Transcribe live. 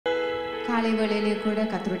காலை வேளையிலே கூட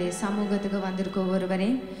கர்த்தருடைய சமூகத்துக்கு வந்திருக்க ஒருவரே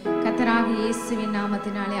கர்த்தராகிய இயேசுவின்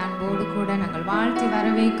நாமத்தினாலே அன்போடு கூட நாங்கள் வாழ்த்தி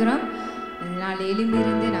வரவேற்கிறோம். இதனால்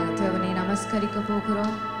எழும்பியிருந்து நாங்கள் தேவனை நமஸ்கரிக்க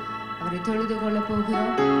போகிறோம், அவரை தொழுது கொள்ள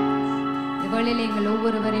போகிறோம். இந்த வேளையிலே எங்கள்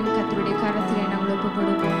ஒவ்வொருவரையும் கர்த்தருடைய கரத்திலே நாங்கள் ஒப்புக்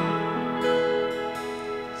கொடுப்போம்.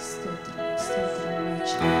 ஸ்தோத்திரம், ஸ்தோத்திரம்.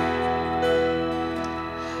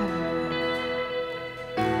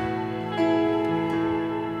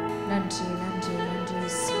 நன்றி, நன்றி, நன்றி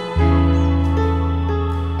சுவாமி.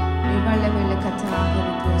 வல்லமையுள்ள கர்த்தராக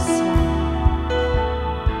இருக்கிற சுவாமி,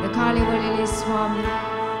 இந்த காலை வேளையிலே சுவாமி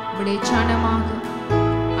உடைய சனமாக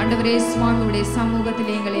ஆண்டவரே சுவாமி உடைய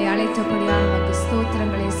சமூகத்தில் எங்களை அழைத்தபடியால் உமக்கு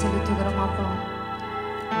ஸ்தோத்திரங்களை செலுத்துகிறோம் அப்பா.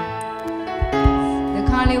 இந்த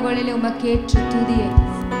காலை வேளையிலே உமக்கேற்ற துதியை,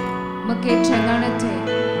 உமக்கேற்ற கனத்தை,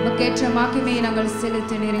 உமக்கேற்ற மகிமையை நாங்கள்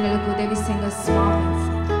செலுத்த நீர் எங்களுக்கு உதவி செய்யுங்க சுவாமி.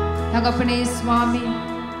 தகப்பனே சுவாமி,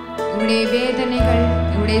 எங்களுடைய வேதனைகள்,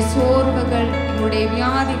 எங்களுடைய சோர்வுகள், எங்களுடைய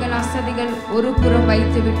வியாதிகள், அசதிகள் ஒரு புறம்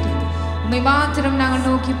வைத்துவிட்டு உம்மை மாத்திரம் நாங்கள்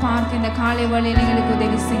நோக்கி பார்க்க இந்த காலை வேளையில் எங்களுக்கு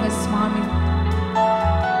உதவி செய்யுங்க சுவாமி.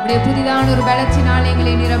 உடைய புதிதான ஒரு பலத்தினால்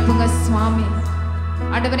எங்களை நிரப்புங்க சுவாமி.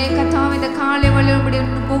 ஆண்டவரே கர்த்தாவே, இந்த காலை வேளையில் உடைய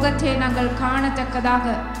முகத்தை நாங்கள் காணத்தக்கதாக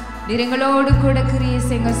நீர் எங்களோடு கூட கிரியை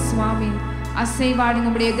செய்யுங்க சுவாமி.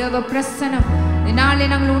 அசைவாடுங்க உடைய தேவ பிரசனம் இந்த நாளை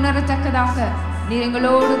நாங்கள் உணரத்தக்கதாக நீர்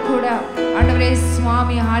எங்களோடு கூட ஆண்டவரே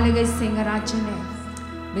சுவாமி ஆளுகை செய்யுங்க ராஜனே.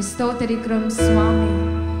 ஸ்தோத்திரிக்கிறோம் சுவாமி,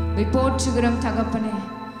 போற்றுகிறோம் தகப்பனே.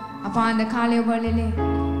 அப்பா, அந்த காலை வேளையிலே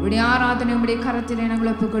உடைய ஆராதனை உடைய கரத்திலே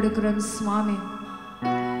நாங்கள் ஒப்புக் கொடுக்கிறோம் சுவாமி.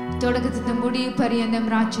 தொடக்கத்து முடிவு பரியந்தம்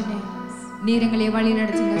ராஜனே நீர் எங்களை வழி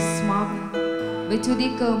நடத்துங்க சுவாமி.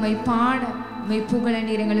 துதிக்க உம்மை பாட உம்மை புகழ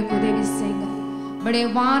நீர் எங்களுக்கு உதவி செய்யுங்க. உடைய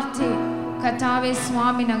வார்த்தை கர்த்தாவே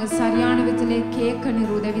சுவாமி நாங்கள் சரியான விதத்திலே கேட்க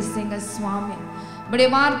நீர் உதவி செய்யுங்க சுவாமி. உடைய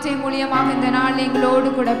வார்த்தை மூலியமாக இந்த நாள் எங்களோடு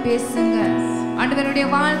கூட பேசுங்க ஆண்டவருடைய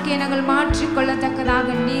வாழ்க்கையை நாங்கள்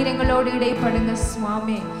மாற்றிக்கொள்ளத்தக்கதாக நீர் எங்களோடு இடைப்படுங்க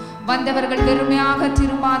சுவாமி. வந்தவர்கள் வெறுமையாக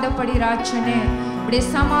திரும்பாதபடி ராஜனே உடைய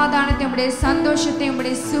சமாதானத்தை, உடைய சந்தோஷத்தை,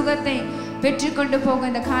 உடைய சுகத்தை பெற்றுக்கொண்டு போக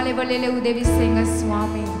இந்த காலை வேளையிலே உதவி செய்யுங்க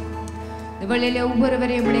சுவாமி. இந்த வேளையிலே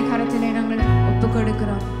ஒவ்வொருவரையும் உடைய கரத்திலே நாங்கள் ஒப்புக்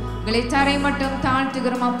கொடுக்கிறோம். எங்களை தரை மட்டும்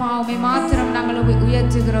தாழ்த்துகிறோம் அப்பா. உம்மை மாத்திரம் நாங்கள்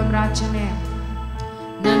உயர்த்துகிறோம் ராஜனே.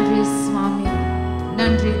 நன்றி சுவாமி,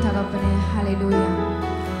 நன்றி தகப்பனே. ஹல்லேலூயா.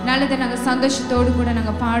 நல்லதை நாங்கள் சந்தோஷத்தோடு கூட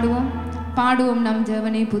நாங்கள் பாடுவோம் நம்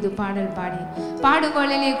தேவனை புது பாடல் பாடி. பாடும்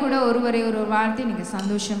வேளையிலே கூட ஒருவரை ஒரு வார்த்தை நீங்கள்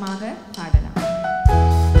சந்தோஷமாக பாடலாம்.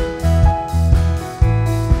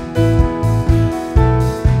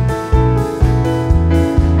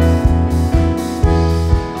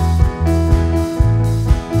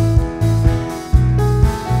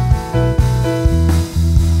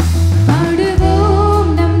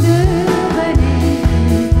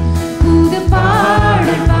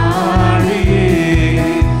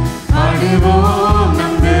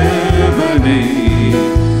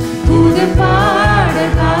 புது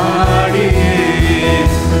பாடல் பாடி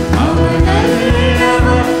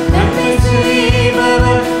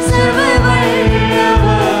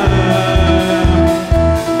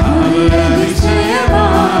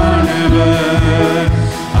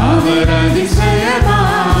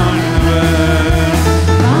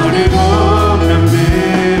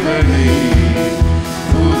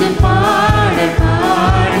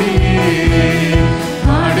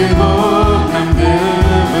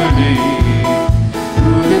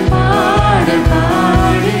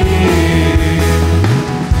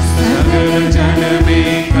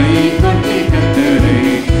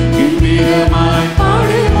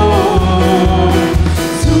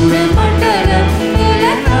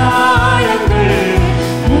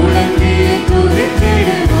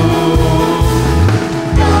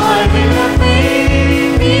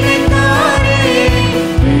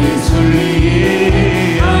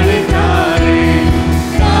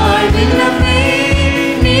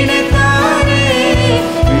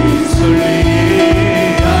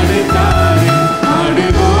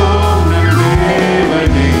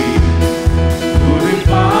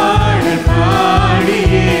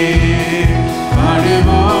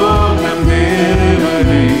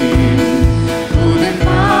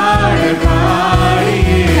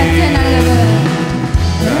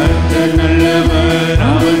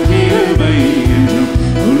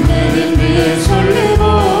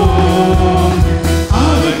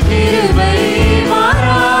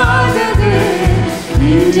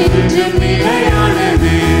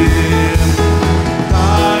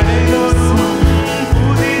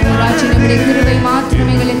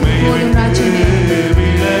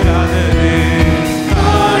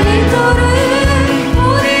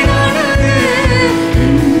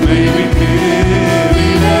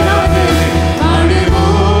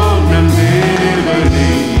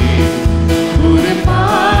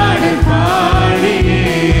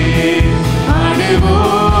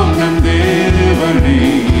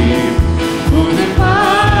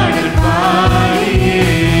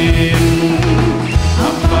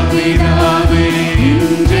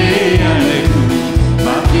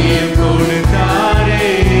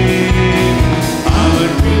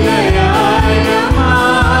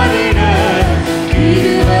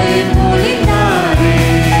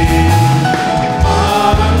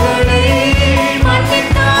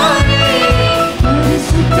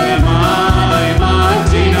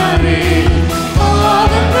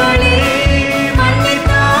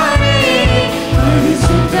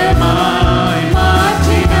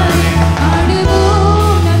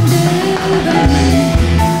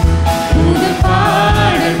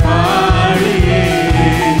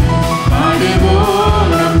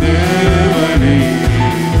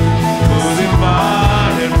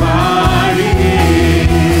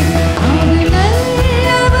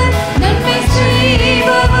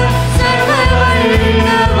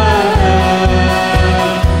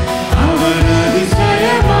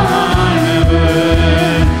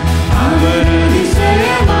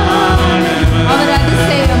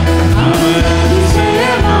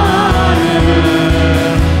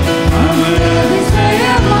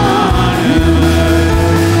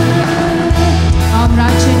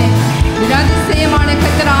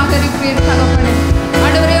இருக்கிறீர் தகப்பனே.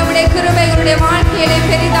 ஆண்டவரே, உம்முடைய கிருபை எங்களுடைய வாழ்க்கையிலே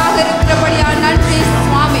பெரிதாக இருக்கிறபடியால் நன்றி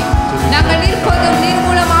சுவாமி. நாங்கள் நிற்பதும்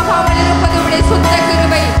நிர்மூலமாகாமல் இருப்பதும் உடைய சுத்த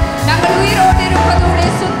கிருபை. நாங்கள் உயிரோடு இருப்பதும் உடைய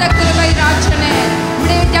சுத்த கிருபை ராஜனே.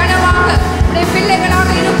 உடைய ஜனமாக உடைய பிள்ளைகளாக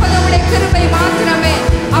இருப்பதும் உடைய கிருபை மாத்திரமே.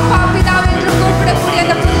 அப்பா பிதாவே என்று கூப்பிடக்கூடிய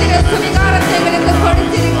அந்த புத்திர சுவிகாரத்தை எங்களுக்கு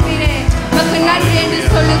கொடுத்திருக்கிறீரே, உமக்கு நன்றி என்று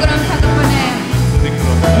சொல்லுகிறோம் தகப்பனே.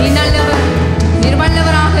 நீ நல்லவர், நீர்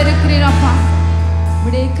வல்லவராக இருக்கிறீர் அப்பா.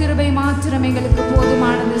 உடைய கிருபை மாத்திரம் எங்களுக்கு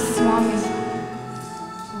போதுமானது சுவாமி.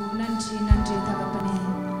 நன்றி நன்றி தகப்பனே.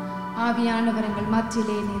 ஆவியானவர் எங்கள்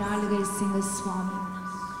மத்தியிலே நீர் ஆளுகை செய்யுங்க சுவாமி.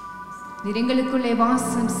 நீர் எங்களுக்குள்ளே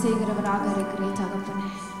வாசம் செய்கிறவராக இருக்கிறீர் தகப்பனே.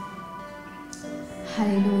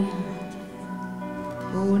 ஹல்லேலூயா.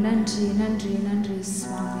 ஓ நன்றி நன்றி நன்றி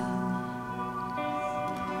சுவாமி.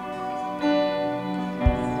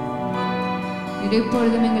 நீர்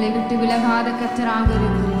எப்பொழுதும் எங்களை விட்டு விலகாத கர்த்தராக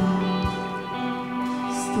இருக்கிறீர்.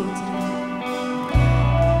 ஸ்தோத்திரம்.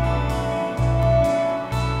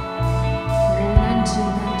 ஓ நன்றி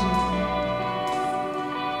நன்றி.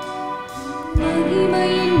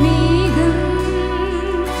 மகிமையின் மேகம்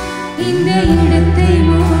இந்த இடத்தை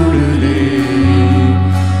மூடுதே.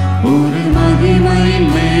 ஒரு மகிமையின்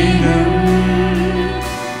மேகம்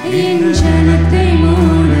என் ஜனத்தை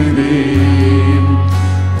மூடுதே.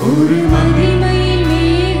 ஒரு மகிமையின்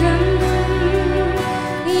மேகம்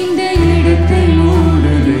இந்த இடத்தை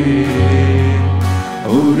மூடுதே.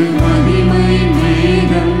 ஒரு மகிமையின்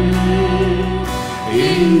மேகம்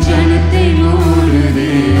என் ஜனத்தை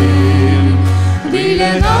மூடுதே.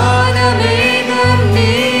 விலகாத மேகம்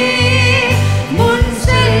நீ, முன்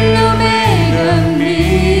செல்லும் மேகம் நீ.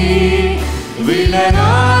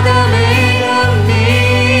 விலகாத மேகம் நீ,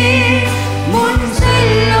 முன்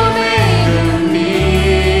செல்லும் மேகம் நீ.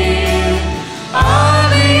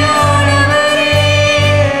 ஆவியானவரே,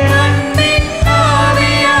 அன்பின்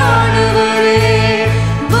ஆவியானவரே,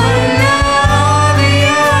 வல்ல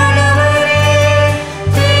ஆவியானவரே,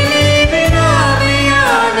 தெளிவின்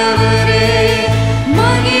ஆவியானவரே,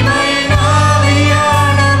 மகிமையின்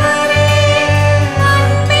ஆவியானவரே,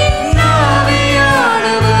 அன்பின்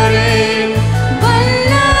ஆவியானவரே,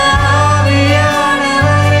 வல்ல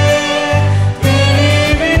ஆவியானவரே,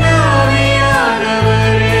 தெளிவின்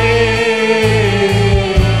ஆவியானவரே.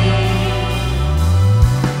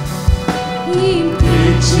 என்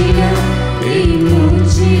பேச்சில, என்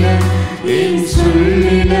மூச்சில, என்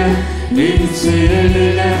சொல்லில, என்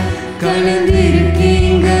செயலில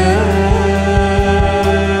கலந்திருக்கீங்க.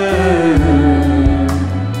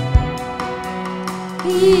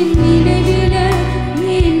 என் நினைவில,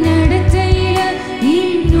 என் நடத்தையில,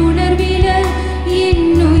 என் உணர்வில, என்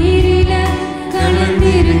உயிரில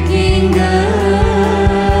கலந்திருக்கீங்க.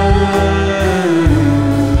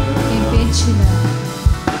 என் பேச்சில,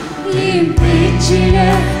 என் பேச்சில,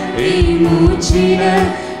 என் மூச்சில,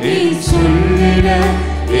 என் சொல்லில,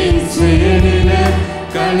 என் செயலில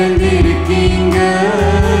கலந்திருக்கீங்க.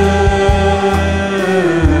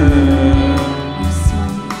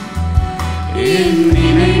 என்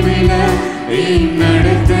நினைவில, என்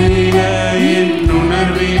நடத்தையில, என்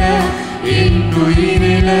உணர்வில, என்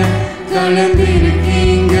உயிரில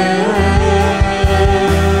கலந்திருக்கீங்க.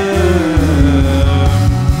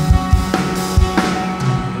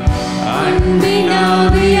 அன்பின்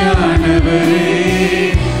ஆவியானவரே,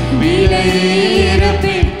 விலையேற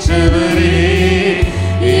பெற்றவரே,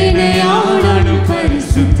 இணையான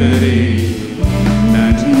பரிசுத்தரே,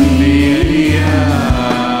 நன்றி ஐயா.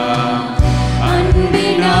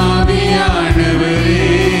 அன்பின் ஆவியானவரே,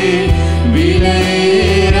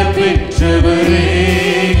 விலையேற பெற்றவரே,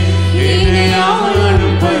 இணையான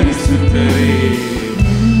பரிசுத்தரே,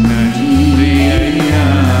 நன்றி ஐயா.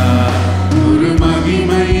 ஒரு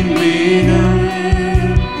மகிமையின் மேகம்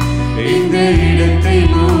இந்த இடத்தை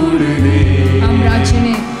மூடுதே. ஆம்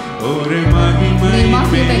ராஜனே. ஒரு மகிமையின்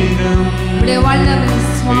மேகம் உடைய வல்லமை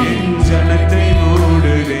சுவாமி. என் ஜனத்தை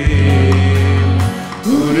மூடுதே.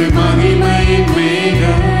 ஒரு மகிமையின்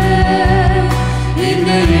மேகம்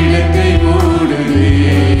இந்த இடத்தை மூடுதே.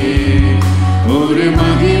 ஒரு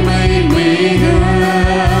மகிமையின் மேகம்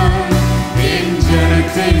என்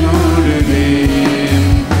ஜனத்தை மூடுதே.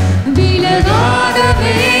 விலகாத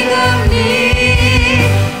மேகம் நீ,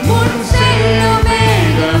 முன் செல்லும்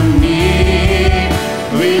மேகம் நீ.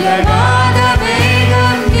 விலகாத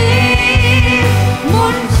மேகம் நீ,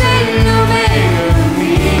 முன் செல்லும் மேகம்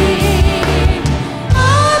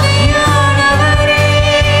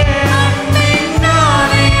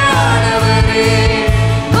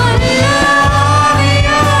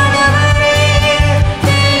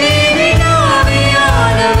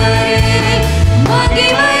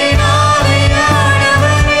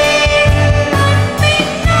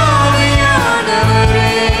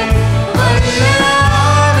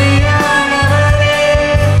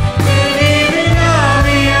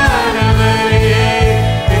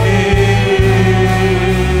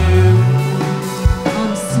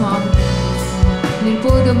நீர்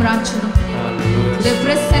போதும் ராஜனே. உடைய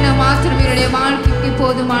பிரசன்னம் மாத்திரம் என்னுடைய வாழ்க்கைக்கு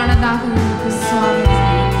போதுமானதாக இருக்கு சுவாமி.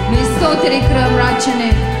 நீ ஸ்தோத்திரிக்கிறோம் ராஜனே.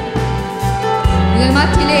 எங்கள்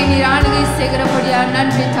மத்தியிலே நீர் ஆளுகை செய்கிறபடியா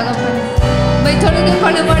நன்றி தகப்பனே. உம்மை தொழுது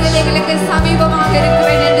கொள்ளும் பொழுது எங்களுக்கு சமீபமாக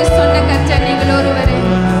இருக்கிறேன் என்று சொன்ன கர்த்தர் நீங்கள் ஒருவரே.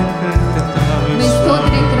 உம்மை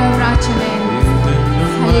ஸ்தோத்திரிக்கிறோம் ராஜனே.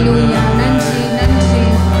 ஹல்லேலூயா. நன்றி நன்றி.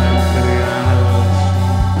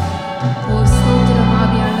 ஓ ஸ்தோத்திரம்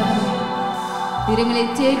ஆவியானவரே. எங்களை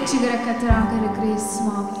தேற்றுகிற கர்த்தராக இருக்கிறீர்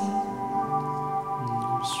சுவாமி.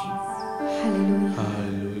 ஹல்லேலூயா.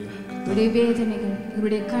 உடைய வேதனைகள்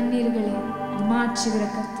உடைய கண்ணீர்களை மாற்றுகிற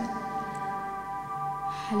கர்த்தர்.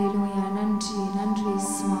 ஹல்லேலூயா. நன்றி நன்றி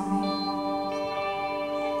சுவாமி.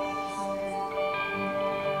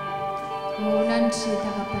 ஓ நன்றி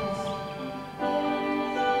தகப்பனே.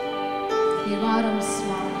 வாரம்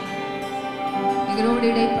சுவாமி எங்களோடு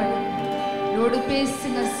இடைப்படும் எங்களோடு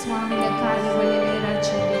பேசுங்க சுவாமி. இந்த காலவழியிலே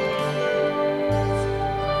ராஜ்யம்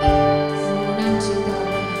நன்றி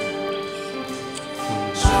தகப்பனே.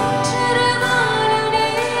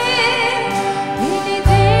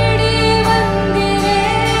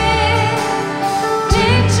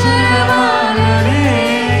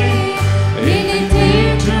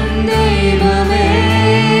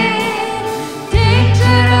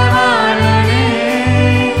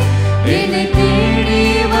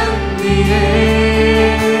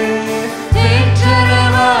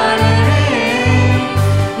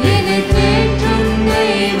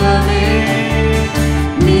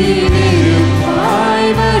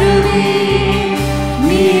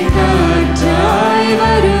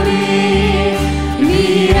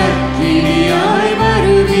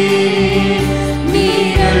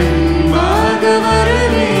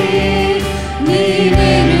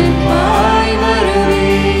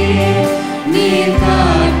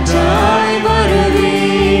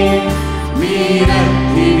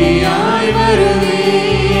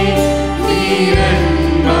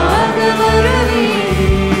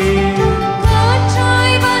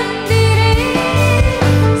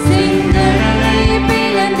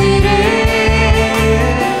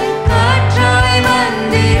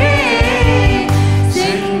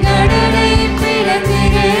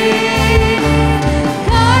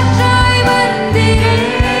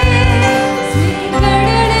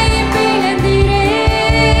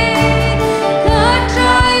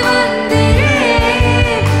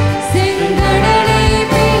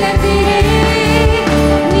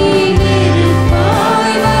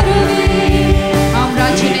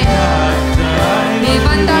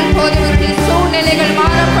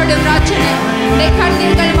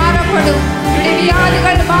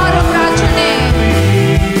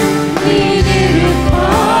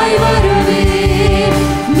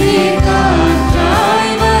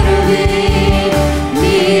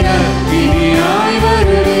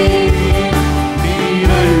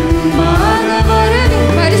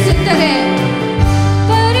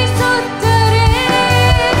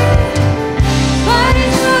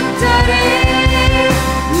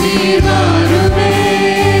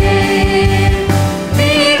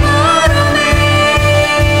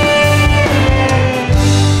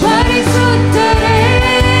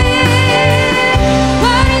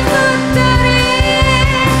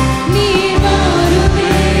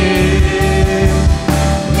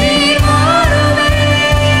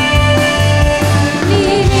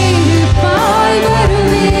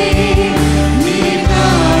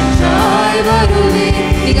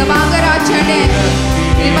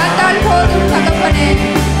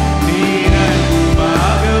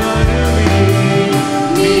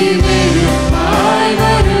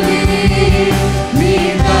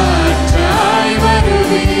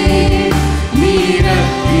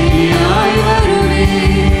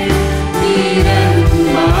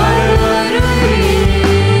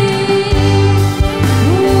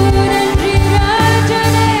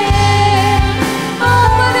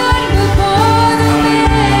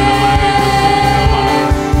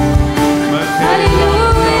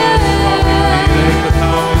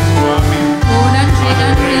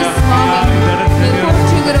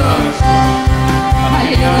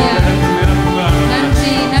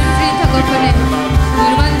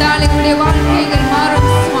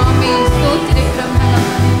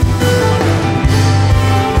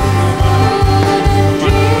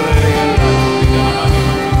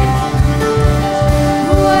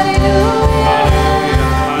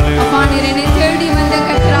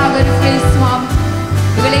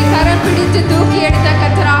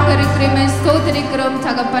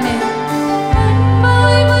 தகப்பனே.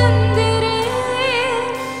 அன்பாய் வந்திரே,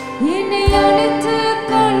 என்னை அழைத்துக்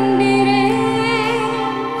கொண்டிரே.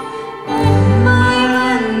 அன்பாய்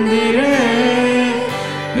வந்திரே,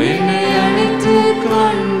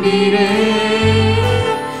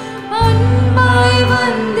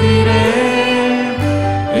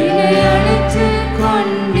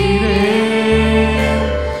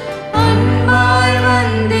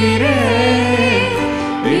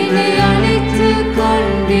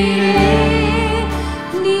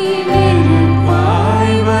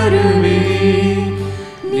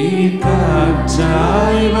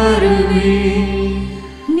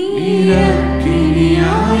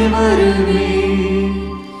 நீரக்கினியாய் வருவே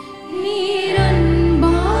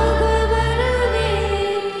நீரன்பாக வருவே.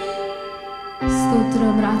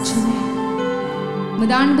 ஸ்தோத்திரம் ராஜனே,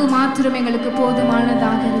 உமது அன்பு மாத்திரம் எங்களுக்கு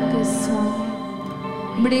போதுமானதாக இருக்கு சுவாமி.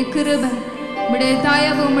 உம்முடைய கிருபை, உம்முடைய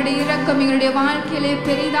தயவு, உம்முடைய இரக்கம் எங்களுடைய வாழ்க்கையிலே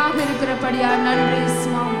பெரிதாக இருக்கிறபடியா நன்றி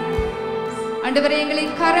சுவாமி. ஆண்டவரே, எங்களை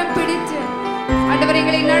கரம் பிடித்து ஆண்டவரே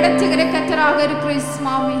எங்களை நடத்துகிற கர்த்தராக இருக்கிற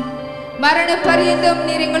சுவாமி. மரண பரியந்தம்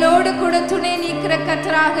நீர் எங்களோடு கூட துணை நீக்கிற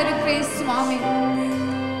கர்த்தராக இருக்கிற சுவாமி.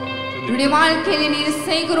 என்னுடைய வாழ்க்கையில நீர்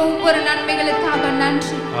செய்கிற ஒவ்வொரு நன்மைகளுக்காக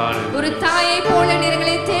நன்றி. ஒரு தாயை போல நீர்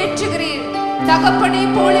எங்களை தேற்றுகிறீர், தகப்பனை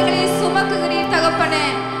போல எங்களை சுமக்குகிறீர். தகப்பனே,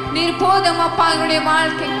 நீர் போதும் அப்பா எங்களுடைய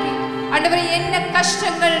வாழ்க்கைக்கு. ஆண்டவரே, என்ன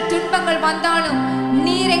கஷ்டங்கள் துன்பங்கள் வந்தாலும்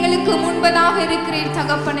நீர் எங்களுக்கு முன்பதாக இருக்கிறீர்.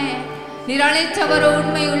 தகப்பனே, நீர் அழைத்தவரோ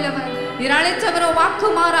உண்மை உள்ளவர், நீர் அழைத்தவரோ வாக்கு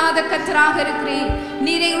மாறாத கர்த்தராக இருக்கிறீர்.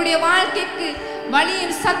 நீர் எங்களுடைய வாழ்க்கைக்கு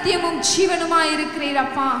வழியும் சத்தியமும் ஜீவனுமாய் இருக்கிறீர்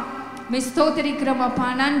அப்பா. ஸ்தோத்திரிக்கிறோம் அப்பா.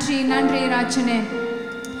 நன்றி நன்றி ராஜனே.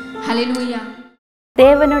 ஹல்லேலூயா.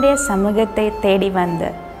 தேவனுடைய சமூகத்தை தேடி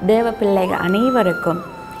வந்த தேவ பிள்ளைகள் அனைவருக்கும்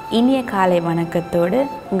இனிய காலை வணக்கத்தோடு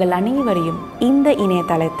உங்கள் அனைவரையும் இந்த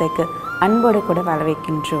இணையதளத்துக்கு அன்போடு கூட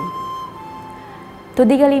வரவேற்கின்றோம்.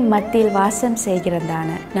 துதிகளின் மத்தியில் வாசம் செய்கிறதான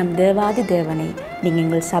நம் தேவாதி தேவனை நீங்கள்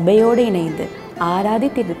எங்கள் சபையோடு இணைந்து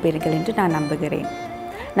ஆராதித்திருப்பீர்கள் என்று நான் நம்புகிறேன்.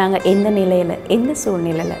 நாங்கள் எந்த நிலையில், எந்த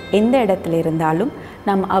சூழ்நிலையில், எந்த இடத்துல இருந்தாலும்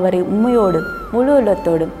நாம் அவரை உண்மையோடும் முழு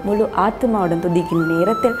உள்ளத்தோடும் முழு ஆத்மாவோடும் துதிக்கும்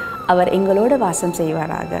நேரத்தில் அவர் எங்களோடு வாசம்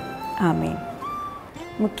செய்வாராக. ஆமேன்.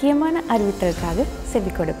 முக்கியமான அறிவித்தலுக்காக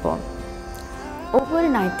செவி கொடுப்போம். ஒவ்வொரு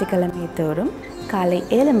ஞாயிற்றுக்கிழமை தோறும் காலை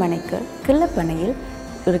 7 மணிக்கு கிள்ளப்பனையில்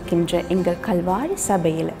இருக்கின்ற எங்கள் கல்வாரி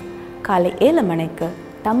சபையில் காலை 7 மணிக்கு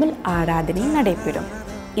தமிழ் ஆராதனை நடைபெறும்.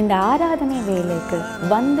 இந்த ஆராதனை வேலைக்கு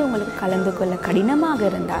வந்து உங்களுக்கு கலந்து கொள்ள கடினமாக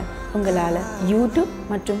இருந்தால் உங்களால் யூடியூப்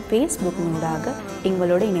மற்றும் ஃபேஸ்புக் மூலமாக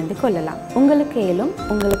எங்களோடு இணைந்து கொள்ளலாம். உங்களுக்கு ஏலும்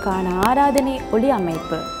உங்களுக்கான ஆராதனை ஒளி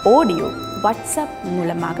அமைப்பு ஆடியோ வாட்ஸ்அப்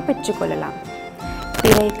மூலமாக பெற்றுக்கொள்ளலாம்.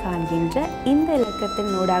 திரை காண்கின்ற இந்த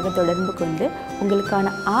இலக்கத்தின் ஊடாக தொடர்பு கொண்டு உங்களுக்கான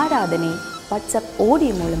ஆராதனை வாட்ஸ்அப்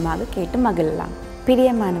ஆடியோ மூலமாக கேட்டு மகிழலாம்.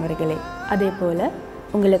 பிரியமானவர்களே, அதே போல்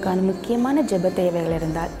உங்களுக்கான முக்கியமான ஜெப தேவைகள்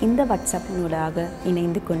இருந்தால் இந்த வாட்ஸ்அப் ஊடாக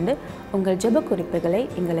இணைந்து கொண்டு உங்கள் ஜெப குறிப்புகளை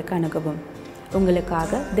எங்களுக்கு அணுகவும்.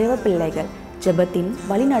 உங்களுக்காக தேவ பிள்ளைகள் ஜெபத்தின்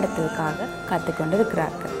வழிநடத்தலுக்காக காத்து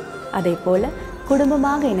கொண்டிருக்கிறார்கள். அதே போல்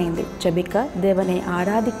குடும்பமாக இணைந்து ஜெபிக்க, தேவனை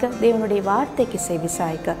ஆராதிக்க, தேவனுடைய வார்த்தைக்கு செவி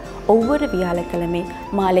சாய்க்க ஒவ்வொரு வியாழக்கிழமை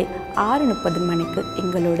மாலை 6:30 மணிக்கு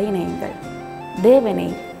எங்களோடு இணையுங்கள். தேவனை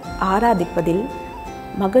ஆராதிப்பதில்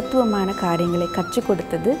மகத்துவமான காரியங்களை கற்றுக்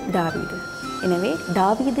கொடுத்தது தாவீது. எனவே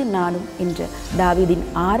தாவீது நானும் என்ற தாவீதின்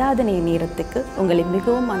ஆராதனை நேரத்துக்கு உங்களை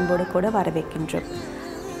மிகவும் அன்போடு கூட வரவேற்கின்றோம்.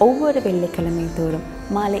 ஒவ்வொரு வெள்ளிக்கிழமை தோறும்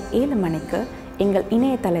மாலை 7 மணிக்கு எங்கள்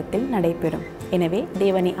இணையதளத்தில் நடைபெறும். எனவே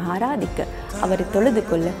தேவனை ஆராதிக்க, அவரை தொழுது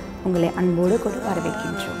கொள்ள உங்களை அன்போடு கூட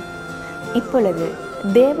வரவேற்கின்றோம். இப்பொழுது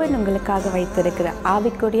தேவன் உங்களுக்காக வைத்திருக்கிற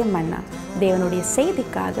ஆவிக்குரிய மன்னா தேவனுடைய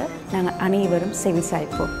செய்திக்காக நாங்கள் அனைவரும்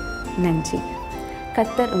செவிசாய்ப்போம். நன்றி.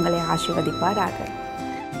 கர்த்தர் உங்களை ஆசீர்வதிப்பாராக.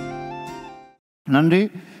 நன்றி.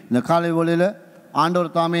 இந்த காலை வேளையில்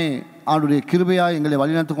ஆண்டவர் தாமே அவருடைய கிருபையாக எங்களை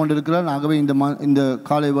வழிநடத்தி கொண்டிருக்கிறார். ஆகவே இந்த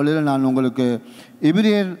காலை வேளையில் நான் உங்களுக்கு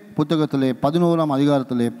எபிரேயர் புத்தகத்திலே 11ஆம்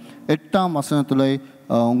அதிகாரத்திலே 8ஆம் வசனத்திலே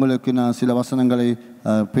உங்களுக்கு நான் சில வசனங்களை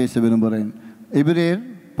பேச விரும்புகிறேன். எபிரேயர்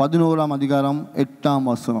 11ஆம் அதிகாரம் 8ஆம்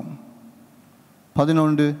வசனம்.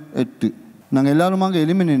 11:8. நாங்கள் எல்லாருமாக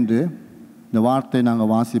எளிமை நின்று இந்த வார்த்தை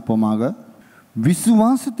நாங்கள் வாசிப்போமாக.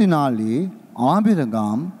 விசுவாசத்தினாலே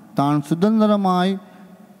ஆபிரகாம் தான் சுதந்திரமாய்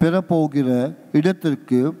பெறப்போகிற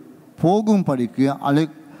இடத்திற்கு போகும்படிக்கு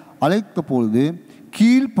அழைத்த பொழுது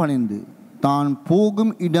கீழ்ப்பணிந்து தான்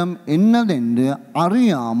போகும் இடம் என்னதென்று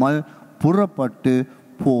அறியாமல் புறப்பட்டு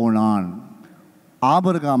போனான்.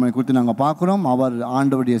 ஆபிரகாமை குறித்து நாங்கள் பார்க்குறோம். அவர்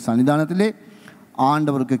ஆண்டவருடைய சன்னிதானத்திலே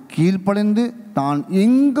ஆண்டவருக்கு கீழ்ப்படைந்து தான்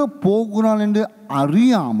எங்கே போகிறான் என்று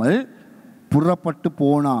அறியாமல் புறப்பட்டு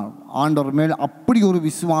போனார். ஆண்டவர் மேல் அப்படி ஒரு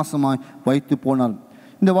விசுவாசமாய் வைத்து போனார்.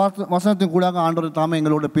 இந்த வசனத்தின் கூட ஆண்டவர் தாமே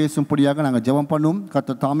எங்களோட பேசும்படியாக நாங்கள் ஜெபம் பண்ணுவோம்.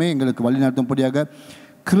 கர்த்தர் தாமே எங்களுக்கு வழி நடத்தும்படியாக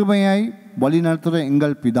கிருபையாய் வழி நடத்துகிற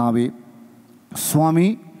எங்கள் பிதாவே சுவாமி,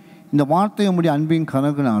 இந்த வார்த்தையை உம்முடைய அன்பின்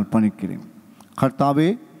கனவுக்கு நான் அர்ப்பணிக்கிறேன். கர்த்தாவே,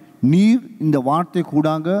 நீர் இந்த வார்த்தை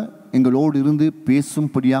கூடாக எங்களோடு இருந்து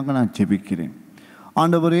பேசும்படியாக நான் ஜெபிக்கிறேன்.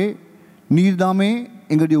 ஆண்டவரே, நீர்தாமே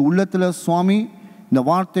எங்களுடைய உள்ளத்தில் சுவாமி இந்த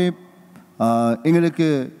வார்த்தை எங்களுக்கு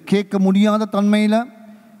கேட்க முடியாத தன்மையில்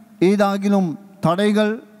ஏதாகிலும்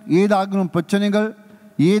தடைகள், ஏதாகிலும் பிரச்சனைகள்,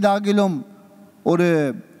 ஏதாகிலும் ஒரு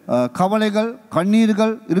கவலைகள்,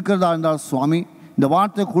 கண்ணீர்கள் இருக்கிறதா இருந்தால் சுவாமி இந்த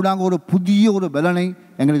வார்த்தை கூடாக ஒரு புதிய ஒரு பலனை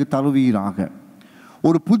எங்களுக்கு தருவீராக.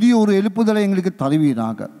 ஒரு புதிய ஒரு எழுப்புதலை எங்களுக்கு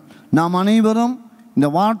தருவீராக. நாம் அனைவரும் இந்த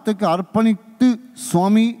வார்த்தைக்கு அர்ப்பணித்து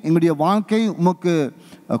சுவாமி எங்களுடைய வாழ்க்கை உமக்கு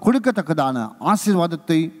கொடுக்கத்தக்கதான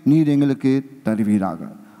ஆசீர்வாதத்தை நீர் எங்களுக்கு தருவீராக.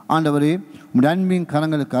 ஆண்டவரே, உம்முடைய அன்பின்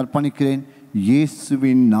கரங்களுக்கு அர்ப்பணிக்கிறேன்.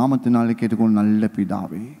 இயேசுவின் நாமத்தினாலே கேட்டுக்கொண்டு நல்ல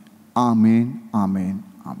பிதாவே. ஆமேன், ஆமேன்,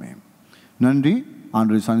 ஆமேன். நன்றி.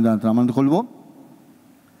 ஆண்டவருடைய சன்னிதானத்தில் அமர்ந்து கொள்வோம்.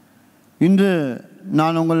 இன்று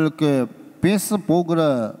நான் உங்களுக்கு பேச போகிற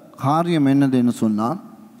காரியம் என்னதுன்னு சொன்னால்,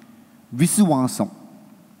 விசுவாசம்.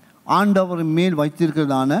 ஆண்டவர் மேல்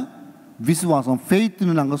வைத்திருக்கிறதான விசுவாசம்,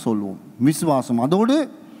 ஃபெய்த்னு நாங்கள் சொல்லுவோம். விசுவாசம். அதோடு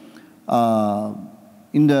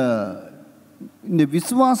இந்த இந்த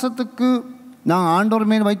விசுவாசத்துக்கு நான் ஆண்டவர்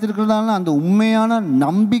மேல் வைத்திருக்கிறதான அந்த உண்மையான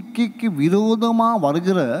நம்பிக்கைக்கு விரோதமாக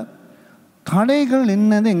வருகிற தடைகள்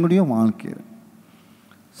என்னது எங்களுடைய வாழ்க்கையில்.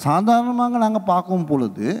 சாதாரணமாக நாங்கள் பார்க்கும்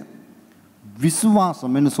பொழுது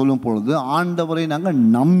விசுவாசம் என்று சொல்லும் பொழுது ஆண்டவரை நாங்கள்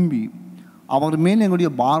நம்பி அவர் மேல்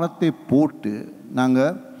எங்களுடைய பாரத்தை போட்டு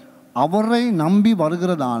நாங்கள் அவரை நம்பி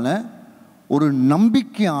வருகிறதான ஒரு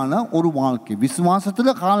நம்பிக்கையான ஒரு வாழ்க்கை,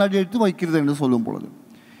 விசுவாசத்தில் காலடி எடுத்து வைக்கிறது என்று சொல்லும் பொழுது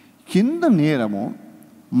எந்த நேரமும்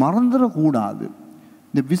மறந்துடக்கூடாது.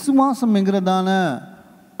 இந்த விசுவாசம் என்கிறதான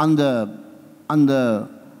அந்த அந்த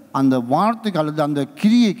அந்த வார்த்தைக்கு அல்லது அந்த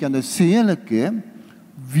கிரியைக்கு, அந்த செயலுக்கு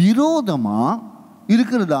விரோதமாக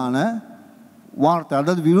இருக்கிறதான வார்த்தை,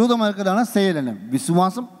 அதாவது விரோதமாக இருக்கிறதான செயல் என்ன?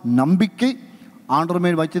 விசுவாசம், நம்பிக்கை, ஆண்டவர்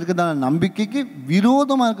மேல் வச்சிருக்கிறதான நம்பிக்கைக்கு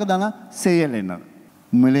விரோதமாக இருக்கிறதான செயல் என்ன?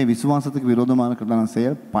 உண்மையிலே விசுவாசத்துக்கு விரோதமாக இருக்கிறதான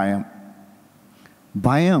செயல் பயம்.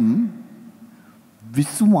 பயம்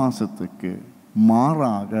விசுவாசத்துக்கு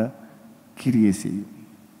மாறாக கிரியை செய்யும்.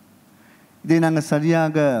 இதை நாங்கள்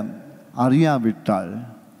சரியாக அறியாவிட்டால்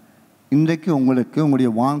இன்றைக்கு உங்களுக்கு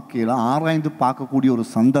உங்களுடைய வாழ்க்கையில் ஆராய்ந்து பார்க்கக்கூடிய ஒரு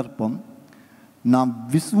சந்தர்ப்பம், நாம்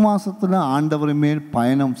விசுவாசத்தில் ஆண்டவர் மேல்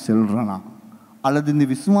பயணம் செல்றனா அல்லது இந்த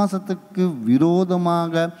விசுவாசத்துக்கு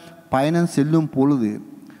விரோதமாக பயணம் செல்லும் பொழுது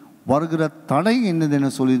வருகிற தடை என்னதுன்னு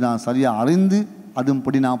சொல்லி நான் சரியாக அறிந்து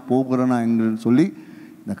அதுபடி நான் போகிறேன்னா என்று சொல்லி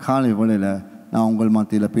இந்த காலை வேளையில் நான் உங்கள்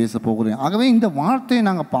மத்தியில் பேச போகிறேன். ஆகவே இந்த வார்த்தையை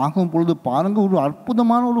நாங்கள் பார்க்கும் பொழுது பாருங்கள், ஒரு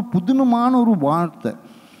அற்புதமான ஒரு புதுமையான ஒரு வார்த்தை.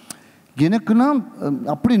 எனக்குன்னா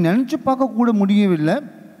அப்படி நினச்சி பார்க்கக்கூட முடியவில்லை.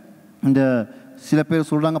 இந்த சில பேர்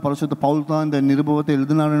சொல்கிறாங்க பரிசுத்த பவுல் தான் இந்த நிருபவத்தை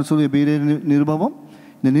எழுதினார்னு சொல்லி, நிருபவம்.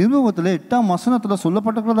 இந்த நிருபவத்தில் 8ஆம் வசனத்தில்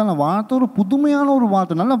சொல்லப்பட்டிருக்கிறதான வார்த்தை ஒரு புதுமையான ஒரு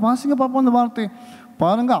வார்த்தை. நல்லா வாசிங்க பார்ப்போம் அந்த வார்த்தை.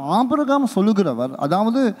 பாருங்கள், ஆபிரகாம் சொல்லுகிறவர்,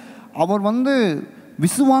 அதாவது அவர்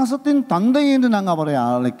விசுவாசத்தின் தந்தை என்று நாங்கள் அவரை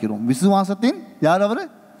அழைக்கிறோம். விசுவாசத்தின் யார்? அவர்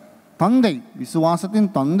தந்தை. விசுவாசத்தின்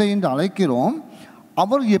தந்தை என்று அழைக்கிறோம்.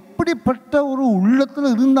 அவர் எப்படிப்பட்ட ஒரு உள்ளத்தில்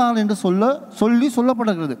இருந்தார் என்று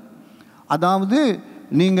சொல்லப்படுகிறது. அதாவது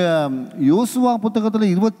நீங்கள் யோசுவா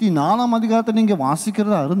புத்தகத்தில் 24ஆம் அதிகாரத்தை நீங்கள்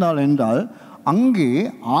வாசிக்கிறதா இருந்தால் என்றால் அங்கே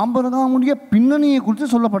ஆபிரகாமுடைய பின்னணியை குறித்து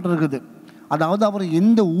சொல்லப்பட்டிருக்குது. அதாவது அவர்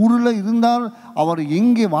எந்த ஊரில் இருந்தார், அவர்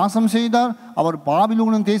எங்கே வாசம் செய்தார், அவர்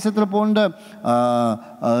பாபிலோனின் தேசத்தில் போன்ற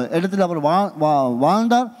இடத்தில் அவர்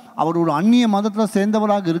வாழ்ந்தார், அவர் ஒரு அந்நிய மதத்தில்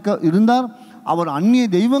சேர்ந்தவராக இருந்தார், அவர் அந்நிய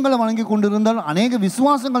தெய்வங்களை வணங்கி கொண்டிருந்தார், அநேக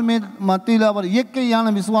விசுவாசங்கள் மத்தியில் அவர்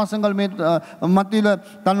இயற்கையான விசுவாசங்கள் மத்தியில்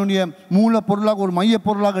தன்னுடைய மூல பொருளாக ஒரு மைய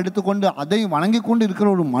பொருளாக எடுத்துக்கொண்டு அதை வணங்கி கொண்டு இருக்கிற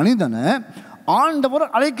ஒரு மனிதனை ஆண்டவர்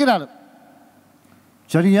அழைக்கிறார்.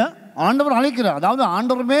 சரியா? ஆண்டவர் அழைக்கிறார். அதாவது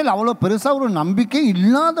ஆண்டவர் மேல் அவ்வளோ பெருசாக ஒரு நம்பிக்கை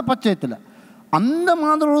இல்லாத பட்சத்தில், அந்த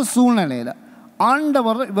மாதிரி ஒரு சூழ்நிலையில்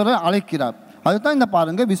ஆண்டவர் இவரை அழைக்கிறார். அதுதான் இந்த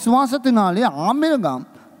பாருங்கள், விசுவாசத்தினாலே ஆபிரகாம்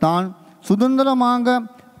தான் சுதந்திரமாக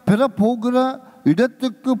பெற போகிற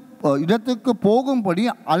இடத்துக்கு போகும்படி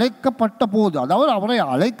அழைக்கப்பட்ட போது, அதாவது அவரை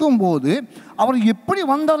அழைக்கும் போது அவர் எப்படி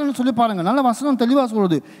வந்தார்னு சொல்லி பாருங்கள். நல்ல வசனம் தெளிவாக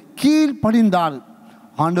சொல்வது, கீழ்ப்படிந்தார்.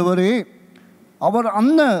 ஆண்டவரே, அவர்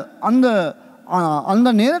அந்த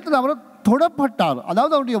நேரத்தில் அவர் தொடப்பட்டார்.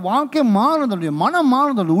 அதாவது அவருடைய வாழ்க்கை மாறினது, அவருடைய மனம்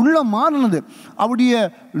மாறினது, உள்ளம் மாறினது, அவருடைய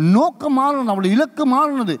நோக்கம் மாறினது, அவருடைய இலக்கு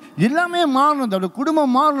மாறினது, எல்லாமே மாறினது, அவருடைய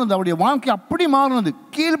குடும்பம் மாறினது, அவருடைய வாழ்க்கை அப்படி மாறினது.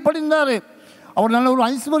 கீழ்ப்படிந்தார். அவர் நல்ல ஒரு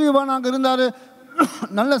ஐஸ்வர்யவானாக இருந்தார்,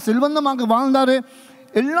 நல்ல செல்வந்தமாக வாழ்ந்தார்,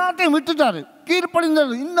 எல்லாத்தையும் விட்டுட்டார்,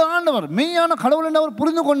 கீழ்ப்படிந்தார். இந்த ஆண்டவர் மெய்யான கடவுள் என்று அவர்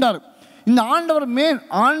புரிந்து கொண்டார். இந்த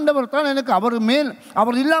ஆண்டவர் தான் எனக்கு,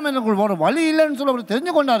 அவர் இல்லாமல் எனக்கு ஒரு வழி இல்லைன்னு சொல்லி அவர்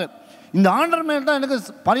தெரிஞ்சு கொண்டார். இந்த ஆண்டவர் மேல் தான் எனக்கு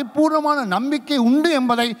பரிபூர்ணமான நம்பிக்கை உண்டு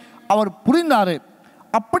என்பதை அவர் புரிந்தார்.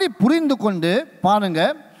 அப்படி புரிந்து கொண்டு பாருங்க,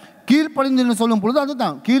 கீழ்ப்படிந்து சொல்லும் பொழுது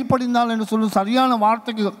அதுதான் கீழ்ப்படிந்தால் என்று சொல்லும் சரியான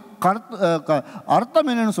வார்த்தைக்கு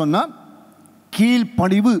அர்த்தம் என்னன்னு சொன்னால்,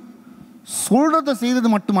 கீழ்ப்படிவு சொல்றதை செய்கிறது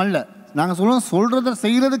மட்டுமல்ல. நாங்கள் சொல்றதை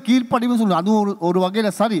செய்கிறது கீழ்ப்படிவு சொல்லுவோம், அதுவும் ஒரு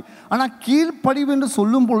வகையில் சரி. ஆனால் கீழ்ப்படிவு என்று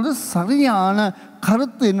சொல்லும் பொழுது சரியான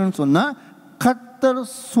கருத்து என்னன்னு சொன்னால், கர்த்தர்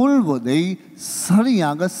சொல்வதை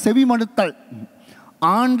சரியாக செவிமடுத்தல்.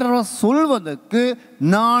 ஆண்டவர் சொல்வதற்கு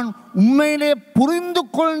நான் உண்மையிலே புரிந்து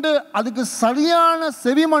கொண்டு அதுக்கு சரியான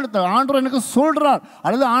செவிமடுத்த ஆண்டவர் எனக்கு சொல்றார்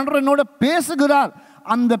அல்லது ஆண்டவர் என்னோட பேசுகிறார்.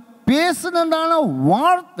 அந்த பேசுனதான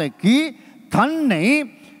வார்த்தைக்கு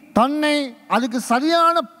தன்னை அதுக்கு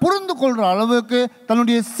சரியான புரிந்து கொள்கிற அளவுக்கு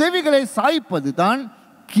தன்னுடைய செவிகளை சாய்ப்பது தான்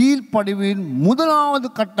கீழ்ப்படிவின் முதலாவது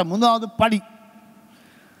கட்டம், முதலாவது படி.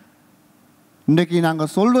 இன்றைக்கு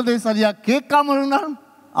நாங்கள் சொல்வதை சரியாக கேட்காமல் இருந்தால்,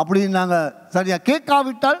 அப்படி நாங்கள் சரியாக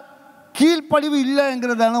கேட்காவிட்டால் கீழ்ப்படிவு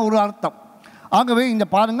இல்லைங்கிறதான ஒரு அர்த்தம். ஆகவே இந்த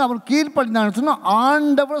பாருங்கள், அவர் கீழ்ப்படினான்னு சொன்னால்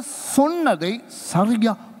ஆண்டவர் சொன்னதை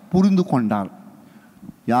சரியாக புரிந்து கொண்டார்.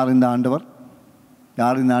 யார் இந்த ஆண்டவர்?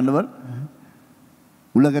 யார் இந்த ஆண்டவர்?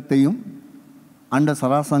 உலகத்தையும் அண்ட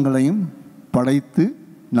சராசங்களையும் படைத்து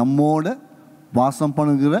நம்மோட வாசம்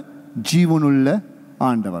பண்ணுகிற ஜீவனுள்ள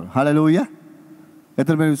ஆண்டவர். ஹல்லேலூயா!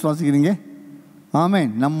 எத்தனை பேர் விசுவாசிக்கிறீங்க?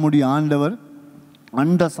 ஆமென். நம்முடைய ஆண்டவர்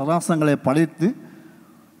அண்ட சராசங்களை படைத்து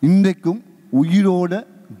இன்றைக்கும் உயிரோட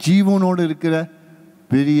ஜீவனோடு இருக்கிற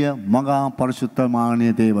பெரிய மகா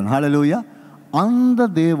பரிசுத்தமான தேவன். ஹல்லேலூயா! அந்த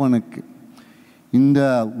தேவனுக்கு இந்த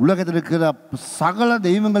உலகத்தில் இருக்கிற சகல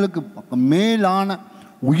தெய்வங்களுக்கு மேலான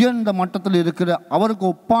உயர்ந்த மட்டத்தில் இருக்கிற, அவருக்கு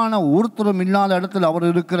ஒப்பான ஒருத்தரும் இல்லாத இடத்துல அவர்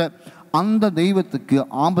இருக்கிற அந்த தெய்வத்துக்கு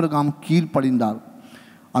ஆபிரகாம் கீழ்ப்படிந்தார்.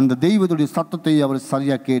 அந்த தெய்வத்துடைய சத்தத்தை அவர்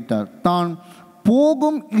சரியாக கேட்டார். தான்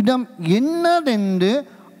போகும் இடம் என்னதென்று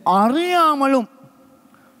அறியாமலும்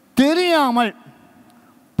தெரியாமல்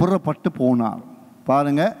புறப்பட்டு போனார்.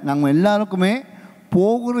 பாருங்க, நாங்கள் எல்லாருக்குமே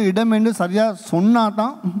போகிற இடம் என்று சரியாக சொன்னா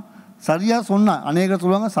தான், சரியாக சொன்னால், அநேகர்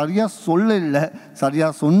சொல்லுவாங்க சரியாக சொல்ல இல்லை,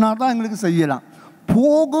 சரியாக சொன்னா தான் எங்களுக்கு செய்யலாம்.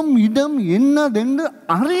 போகும் இடம் என்னதென்று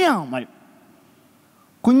அறியாமல்,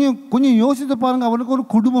 கொஞ்சம் யோசித்து பாருங்கள். அவருக்கு ஒரு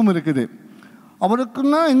குடும்பம் இருக்குது.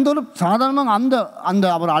 அவருக்குன்னா எந்த ஒரு சாதாரணமாக அந்த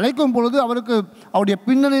அவர் அழைக்கும் பொழுது அவருக்கு அவருடைய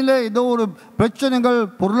பின்னணியில் ஏதோ ஒரு பிரச்சனைகள்,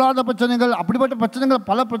 பொருளாதார பிரச்சனைகள், அப்படிப்பட்ட பிரச்சனைகள்,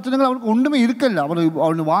 பல பிரச்சனைகள் அவருக்கு ஒன்றுமே இருக்கல.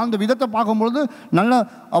 அவர் வாழ்ந்த விதத்தை பார்க்கும்பொழுது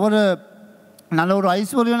அவர் நல்ல ஒரு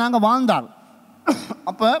ஐஸ்வர்யனாக வாழ்ந்தார்.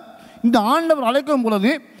 அப்போ இந்த ஆண்டவர் அழைக்கும்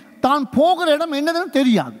பொழுது தான் போகிற இடம் என்னதுன்னு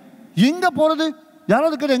தெரியாது. எங்கே போகிறது?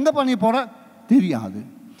 யாராவது கிட்ட எங்கே பண்ணி போகிற தெரியாது,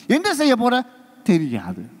 என்ன செய்ய போகிற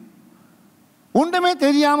தெரியாது, ஒன்றுமே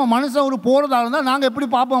தெரியாமல் மனுஷன் ஒரு போகிறதா இருந்தால் நாங்கள் எப்படி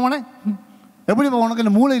பார்ப்போம்? அவனை எப்படி? உனக்கு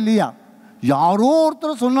இந்த மூளை இல்லையா? யாரோ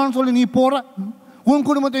ஒருத்தர் சொன்னான்னு சொல்லி நீ போகிற, உன்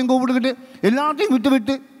குடும்பத்தையும் கூப்பிட்டுக்கிட்டு, எல்லாத்தையும்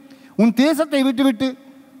விட்டு உன் தேசத்தை விட்டு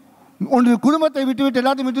உன் குடும்பத்தை விட்டு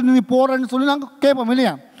எல்லாத்தையும் விட்டு நீ போகிறன்னு சொல்லி நாங்கள் கேட்போம்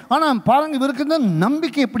இல்லையா? ஆனால் பாருங்க, இவருக்கு இந்த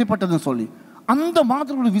நம்பிக்கை எப்படிப்பட்டதுன்னு சொல்லி, அந்த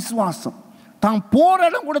மாதிரி விசுவாசம், தான் போகிற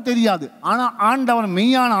இடம் கூட தெரியாது. ஆனால் ஆண்டவர்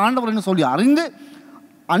மெய்யான ஆண்டவர்னு சொல்லி அறிந்து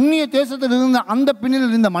அந்நிய தேசத்தில் இருந்த அந்த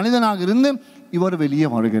பின்னணியில் இருந்த மனிதனாக இருந்து இவர் வெளியே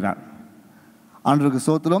வருகிறார். ஆண்டவருக்கு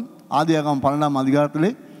ஸ்தோத்திரம். ஆதியாகமம் 12ஆம்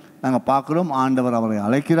அதிகாரத்திலே நாங்கள் பார்க்குறோம், ஆண்டவர் அவரை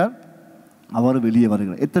அழைக்கிறார், அவர் வெளியே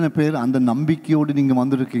வருகிறார். எத்தனை பேர் அந்த நம்பிக்கையோடு நீங்கள்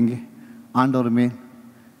வந்திருக்கீங்க? ஆண்டவருமே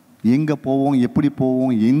எங்கே போவோம், எப்படி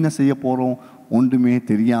போவோம், என்ன செய்ய போகிறோம் ஒன்றுமே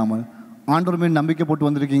தெரியாமல் ஆண்டவருமே நம்பிக்கை போட்டு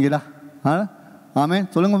வந்திருக்கீங்களா? ஆமென்.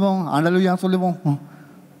 சொல்லுங்க போவோம். ஆண்டவரையா சொல்லுவோம்.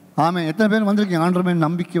 ஆமென். எத்தனை பேர் வந்திருக்கீங்க ஆண்டவருமே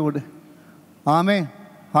நம்பிக்கையோடு? ஆமென்.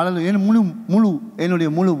 ஹல்லேலூயா. என்னுடைய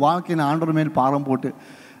முழு வாழ்க்கையை நான் ஆண்டவர் மேல் பாரம் போட்டு,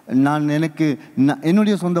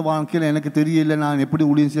 என்னுடைய சொந்த வாழ்க்கையில் எனக்கு தெரியல நான் எப்படி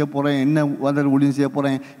ஊழியம் செய்ய போகிறேன், என்ன ஊழியம் செய்ய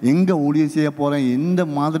போகிறேன், எங்கே ஊழியம் செய்ய போகிறேன், எந்த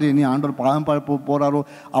மாதிரி என்னை ஆண்டவர் பாதம் போகிறாரோ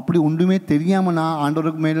அப்படி ஒன்றுமே தெரியாமல் நான்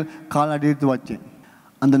ஆண்டவருக்கு மேல் கால் அடித்து வச்சேன்.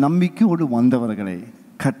 அந்த நம்பிக்கையோடு வந்தவர்களை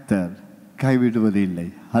கர்த்தர் கைவிடுவது இல்லை.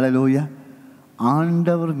 ஹல்லேலூயா.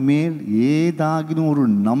 ஆண்டவர் மேல் ஏதாகிலும் ஒரு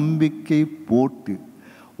நம்பிக்கை போட்டு,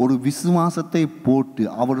 ஒரு விசுவாசத்தை போட்டு,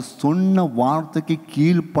 அவர் சொன்ன வார்த்தைக்கு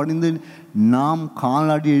கீழ்ப்படிந்து நாம்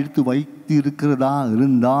காலடி எடுத்து வைத்து இருக்கிறதா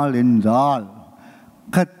என்றால்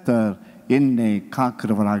கர்த்தர் என்னை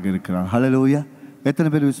காக்கிறவராக இருக்கிறார். ஹல்லேலூயா. எத்தனை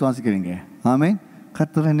பேர் விசுவாசிக்கிறீங்க? ஆமென்.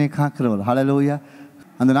 கர்த்தர் என்னை காக்கிறவர். ஹல்லேலூயா.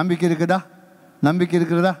 அந்த நம்பிக்கை இருக்குதா? நம்பிக்கை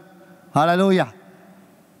இருக்கிறதா? ஹல்லேலூயா.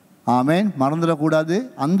 ஆமென். மறந்துடக்கூடாது.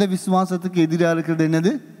 அந்த விசுவாசத்துக்கு எதிராக இருக்கிறது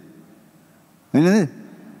என்னது?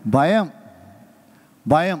 பயம்.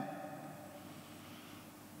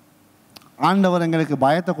 ஆண்டவர் எங்களுக்கு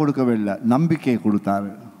பயத்தை கொடுக்கவில்லை, நம்பிக்கையை கொடுத்தாரு.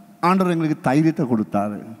 ஆண்டவர் எங்களுக்கு தைரியத்தை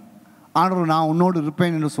கொடுத்தாரு. ஆண்டவர் நான் உன்னோடு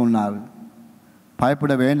இருப்பேன் என்று சொன்னார்,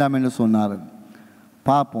 பயப்பட வேண்டாம் என்று சொன்னார்.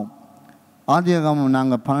 பார்ப்போம். ஆதியாகமம்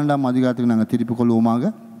நாங்கள் 12ஆம் அதிகாரத்துக்கு நாங்கள் திருப்பிக்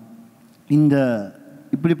கொள்வோமாக. இந்த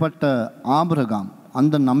இப்படிப்பட்ட ஆபிரகாம்,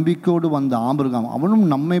 அந்த நம்பிக்கையோடு வந்த ஆபிரகாம், அவனும்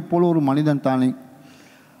நம்மை போல ஒரு மனிதன் தானே.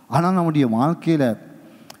 ஆனால் நம்முடைய வாழ்க்கையில்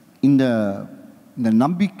இந்த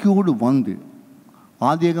நம்பிக்கையோடு வந்து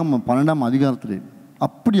ஆதியாகமம் 12ஆம் அதிகாரத்தில்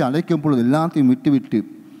அப்படி அழைக்கும் பொழுது எல்லாத்தையும் விட்டு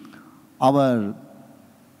அவர்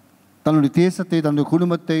தன்னுடைய தேசத்தை, தன்னுடைய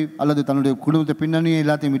குடும்பத்தை அல்லது தன்னுடைய குடும்பத்தை பின்னணியை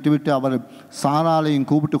எல்லாத்தையும் விட்டுவிட்டு அவர் சாராளையும்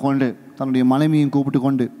கூப்பிட்டு கொண்டு, தன்னுடைய மனைவியையும் கூப்பிட்டு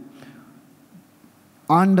கொண்டு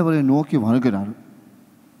ஆண்டவரை நோக்கி வருகிறார்.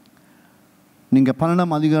 நீங்கள்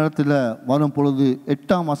 12ஆம் அதிகாரத்தில் வரும் பொழுது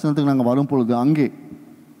 8ஆம் வசனத்துக்கு நாங்கள் வரும் பொழுது அங்கே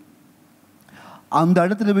அந்த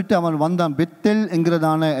இடத்துல விட்டு அவர் வந்தான். பெத்தேல்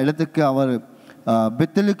என்கிறதான இடத்துக்கு அவர்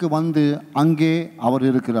பெத்தேலுக்கு வந்து அங்கே அவர்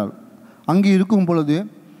இருக்கிறார். அங்கே இருக்கும் பொழுது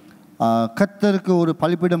கர்த்தருக்கு ஒரு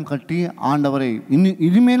பலிபீடம் கட்டி ஆண்டவரை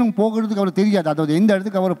இனிமேலும் போகிறதுக்கு அவர் தெரியாது. அதாவது எந்த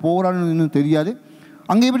இடத்துக்கு அவர் போகிறாருன்னு இன்னும் தெரியாது.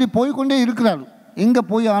 அங்கே இப்படி போய்கொண்டே இருக்கிறார். எங்கே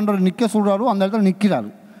போய் ஆண்டவர் நிற்க சொல்கிறாரோ அந்த இடத்துல நிற்கிறார்.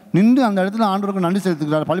 நின்று அந்த இடத்துல ஆண்டவருக்கு நன்றி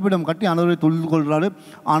செலுத்துகிறார். பலிபீடம் கட்டி ஆண்டவரை தொழுது கொள்கிறாரு,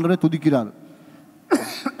 ஆண்டவரை துதிக்கிறார்.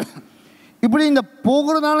 இப்படி இந்த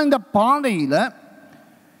போகிறதான இந்த பாதையில்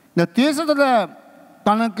இந்த தேசத்தில்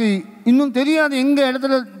தனக்கு இன்னும் தெரியாது, எங்கள்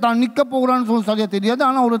இடத்துல தான் நிற்க போகிறான்னு சொல்லி சரியாக தெரியாது.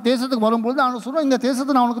 ஆனால் ஒரு தேசத்துக்கு வரும்பொழுது அவன் சொல்கிறான், இந்த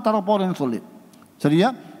தேசத்தை நான் அவனுக்கு தரப்போகிறேன்னு சொல்லி. சரியா?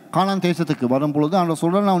 கானான் தேசத்துக்கு வரும்பொழுது அவன்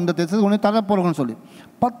சொல்கிறேன், நான் இந்த தேசத்துக்கு உடனே தரப்போகிறேன்னு சொல்லி.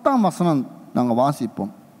 10ஆம் வசனம் நாங்கள்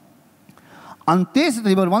வாசிப்போம். அந்த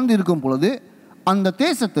தேசத்தில் இவர் வந்து இருக்கும் பொழுது அந்த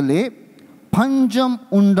தேசத்திலே பஞ்சம்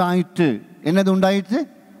உண்டாயிற்று. என்னது உண்டாயிற்று?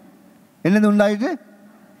 என்னது உண்டாயிற்று?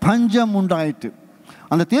 பஞ்சம் உண்டாயிற்று.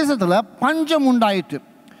 அந்த தேசத்தில் பஞ்சம் உண்டாயிற்று.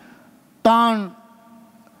 தான்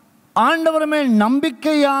ஆண்டவர் மேல்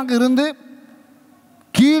நம்பிக்கையாக இருந்து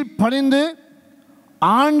கீழ்ப்படிந்து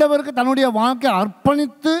ஆண்டவருக்கு தன்னுடைய வாழ்க்கையை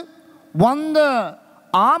அர்ப்பணித்து வந்த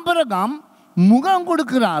ஆபிரகாம் முகம்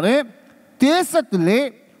கொடுக்கிறாரு. தேசத்திலே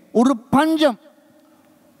ஒரு பஞ்சம்,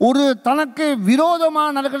 ஒரு தனக்கு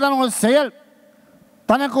விரோதமாக நடக்கிறதான ஒரு செயல்,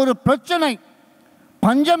 தனக்கு ஒரு பிரச்சனை.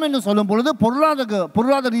 பஞ்சம் என்று சொல்லும் பொழுது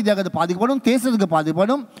பொருளாதார ரீதியாக அது பாதிக்கப்படும், தேசத்துக்கு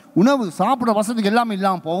பாதிக்கப்படும், உணவு சாப்பிட்ற வசதிக்கு எல்லாமே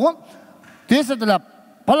இல்லாமல் போகும். தேசத்தில்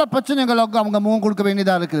பல பிரச்சனைகளுக்கு அவங்க முகம் கொடுக்க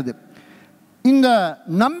வேண்டியதாக இருக்கிறது. இந்த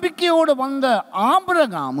நம்பிக்கையோடு வந்த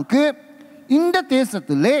ஆபிரகாமுக்கு இந்த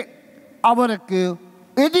தேசத்திலே அவருக்கு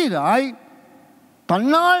எதிராய்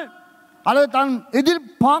தன்னால் அல்லது தான்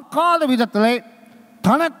எதிர்பார்க்காத விதத்திலே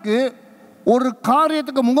தனக்கு ஒரு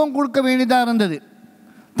காரியத்துக்கு முகம் கொடுக்க வேண்டியதாக இருந்தது.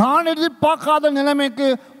 தான் எதிர்பார்க்காத நிலைமைக்கு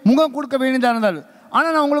முகம் கொடுக்க வேண்டியதாக இருந்தது.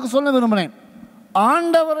 ஆனால் நான் உங்களுக்கு சொல்ல விரும்புகிறேன்,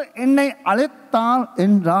 ஆண்டவர் என்னை அழைத்தார்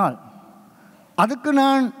என்றால் அதுக்கு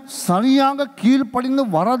நான் சரியாக கீழ்ப்படிந்து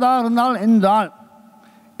வரதா இருந்தால் என்றால்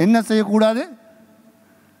என்ன செய்யக்கூடாது?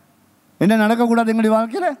 என்ன நடக்கக்கூடாது? எங்களுடைய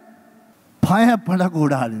வாழ்க்கையில்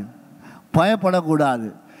பயப்படக்கூடாது. பயப்படக்கூடாது,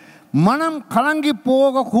 மனம் கலங்கி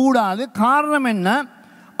போகக்கூடாது. காரணம் என்ன?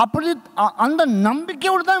 அப்படி அந்த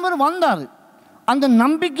நம்பிக்கையோடு தான் இவர் வந்தார். அந்த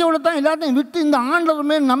நம்பிக்கையோடு தான் எல்லாத்தையும் விட்டு இந்த ஆண்டவர்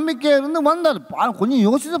மேல் நம்பிக்கை இருந்து வந்தார். கொஞ்சம்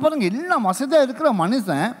யோசித்து பாருங்கள், எல்லாம் வசதியாக இருக்கிற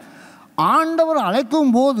மனுஷன் ஆண்டவர்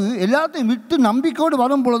அழைக்கும் போது எல்லாத்தையும் விட்டு நம்பிக்கையோடு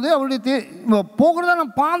வரும் பொழுது அவருடைய போகிறதான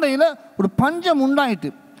பாதையில் ஒரு பஞ்சம் உண்டாயிட்டு.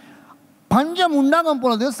 பஞ்சம் உண்டாகும்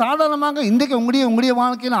பொழுது சாதாரணமாக இன்றைக்கு உங்களுடைய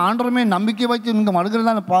வாழ்க்கையில் ஆண்டவருமே நம்பிக்கை வச்சு நீங்கள்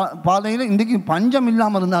வருகிறதான பாதையில் இன்றைக்கு பஞ்சம்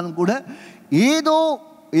இல்லாமல் இருந்தாலும் கூட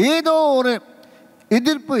ஏதோ ஒரு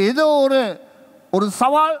எதிர்ப்பு, ஏதோ ஒரு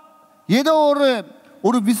சவால், ஏதோ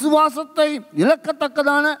ஒரு விசுவாசத்தை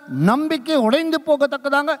இழக்கத்தக்கதான, நம்பிக்கை உடைந்து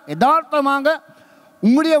போகத்தக்கதாக யதார்த்தமாக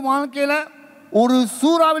உங்களுடைய வாழ்க்கையில் ஒரு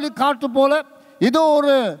சூறாவளி காற்று போல ஏதோ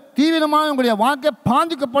ஒரு தீவிரமான உங்களுடைய வாழ்க்கை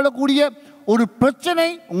பாதிக்கப்படக்கூடிய ஒரு பிரச்சனை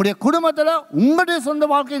உங்களுடைய குடும்பத்தில் உங்களுடைய சொந்த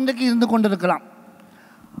வாழ்க்கை இன்றைக்கு இருந்து கொண்டிருக்கலாம்.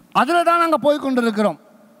 அதில் தான் நாங்கள் போய் கொண்டிருக்கிறோம்.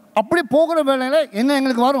 அப்படி போகிற வேளையில் என்ன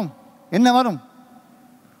எங்களுக்கு வரும்? என்ன வரும்?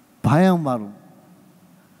 பயம் வரும்.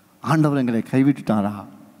 ஆண்டவர் எங்களை கைவிட்டுட்டாரா?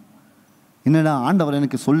 என்னடா ஆண்டவர்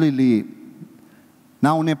எனக்கு சொல்லலையே,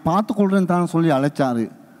 நான் உன்னை பார்த்துக்கொள்றேன்னு தான் சொல்லி அழைச்சாரு,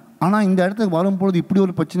 ஆனால் இந்த இடத்துக்கு வரும்பொழுது இப்படி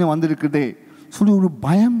ஒரு பிரச்சனை வந்திருக்குதே சொல்லி ஒரு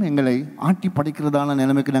பயம் எங்களை ஆட்டி படைக்கிறதான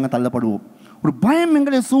நிலைமைக்கு நாங்கள் தள்ளப்படுவோம். ஒரு பயம்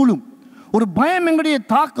எங்களை சூழும், ஒரு பயம் எங்களுடைய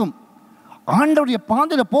தாக்கும். ஆண்டவருடைய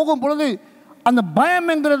பாதையில் போகும் பொழுது அந்த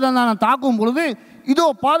பயம் என்கிறத நான் தாக்கும் பொழுது இதோ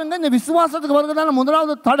பாருங்கள், இந்த விசுவாசத்துக்கு வருகிறதான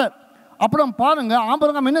முதலாவது தடை. அப்புறம் பாருங்கள்,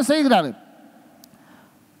 ஆபிரகாம் என்ன செய்கிறாரு?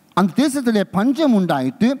 அந்த தேசத்திலே பஞ்சம்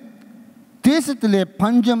உண்டாயிட்டு, தேசத்திலே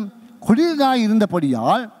பஞ்சம் கொடியதாக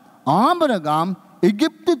இருந்தபடியால் ஆபிரகாம்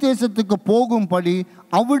எகிப்து தேசத்துக்கு போகும்படி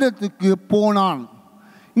அவ்விடத்துக்கு போனான்.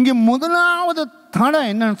 இங்கே முதலாவது தடை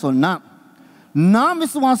என்னன்னு சொன்னால், நான்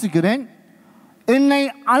விசுவாசிக்கிறேன், என்னை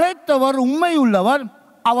அழைத்தவர் உண்மையுள்ளவர்,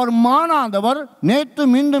 அவர் மாறாதவர், நேற்று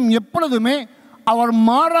மீண்டும் எப்பொழுதுமே அவர்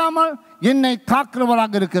மாறாமல் என்னை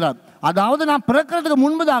காக்கிறவராக இருக்கிறார். அதாவது நான் பிறக்கிறதுக்கு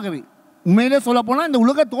முன்பதாகவே, உண்மையிலே சொல்ல போனால் இந்த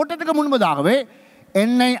உலக தோட்டத்துக்கு முன்பதாகவே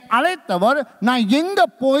என்னை அழைத்தவர், நான் எங்கே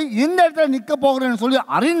போய் எந்த இடத்துல நிற்க போகிறேன்னு சொல்லி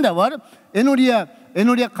அறிந்தவர்,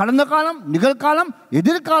 என்னுடைய கடந்த காலம், நிகழ்காலம்,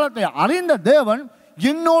 எதிர்காலத்தை அறிந்த தேவன்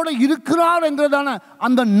என்னோடு இருக்கிறார் என்கிறதான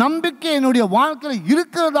அந்த நம்பிக்கை என்னுடைய வாழ்க்கையில்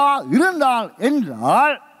இருந்தால்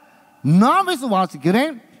என்றால் நான்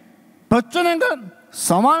விசுவாசிக்கிறேன், பிரச்சனைகள்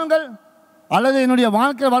சவால்கள் அல்லது என்னுடைய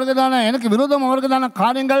வாழ்க்கையில் வருகிறதான எனக்கு விரோதமாக வருகிறதான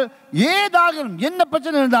காரியங்கள் ஏதாக என்ன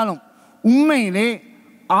பிரச்சனை இருந்தாலும் உண்மையிலே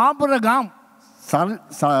ஆபிரகாம்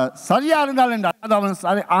சரியாக இருந்தால் என்றால், அது அவன்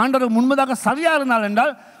ஆண்டவருக்கு முன்பதாக சரியாக இருந்தால்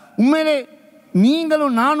என்றால், உண்மையிலே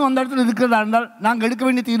நீங்களும் நானும் அந்த இடத்துல இருக்கிறதா இருந்தால் நாங்கள் எடுக்க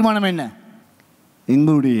வேண்டிய தீர்மானம் என்ன?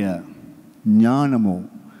 எங்களுடைய ஞானமோ,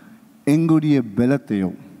 எங்களுடைய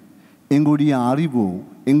பலத்தையோ, எங்களுடைய அறிவோ,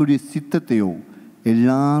 எங்களுடைய சித்தத்தையோ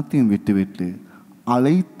எல்லாத்தையும் விட்டு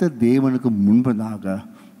அழைத்த தேவனுக்கு முன்பதாக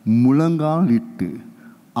முழங்கால் இட்டு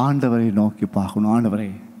ஆண்டவரை நோக்கி பார்க்கணும்.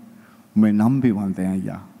 ஆண்டவரே, உண்மை நம்பி வந்தேன்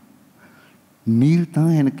ஐயா, நீர்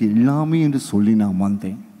தான் எனக்கு எல்லாமே என்று சொல்லி நான்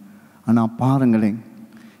வந்தேன். ஆனால் பாருங்களேன்,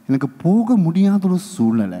 எனக்கு போக முடியாத ஒரு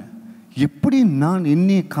சூழ்நிலை. எப்படி நான்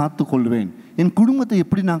என்னையை காத்துக்கொள்வேன்? என் குடும்பத்தை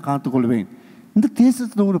எப்படி நான் காத்துக்கொள்வேன்? இந்த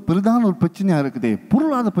தேசத்தில் ஒரு பெரிதான ஒரு பிரச்சனையாக இருக்குதே,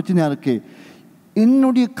 பொருளாதார பிரச்சனையாக இருக்கே,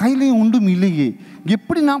 என்னுடைய கையிலையும் ஒன்றும் இல்லையே,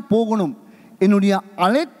 எப்படி நான் போகணும்? என்னுடைய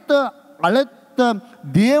அழைத்த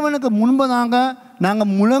தேவனுக்கு முன்பதாக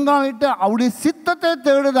நாங்கள் முழங்காலிட்டு அவருடைய சித்தத்தை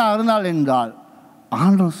தேடுதா இருந்தால் என்றால்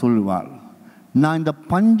ஆண்டவர் சொல்லுவார், நான் இந்த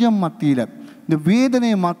பஞ்சம் மத்தியில், இந்த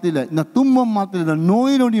வேதனை மத்தியில், இந்த துன்பம் மத்தியில், இந்த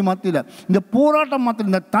நோயினுடைய மத்தியில், இந்த போராட்டம்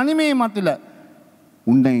மத்தியில், இந்த தனிமையை மத்தியில்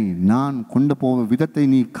உன்னை நான் கொண்டு போக விதத்தை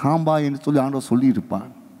நீ காம்பா என்று சொல்லி ஆண்டவர் சொல்லியிருப்பார்.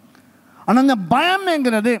 ஆனால் அந்த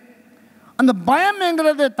பயம்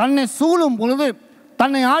என்கிறது தன்னை சூழும் பொழுது,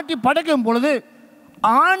 தன்னை ஆட்டி படைக்கும் பொழுது,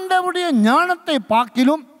 ஆண்டவருடைய ஞானத்தை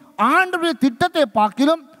பார்க்கிலும், ஆண்டவருடைய திட்டத்தை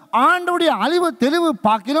பார்க்கிலும், ஆண்டவருடைய அறிவு தெளிவு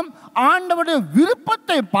பார்க்கிலும், ஆண்டவருடைய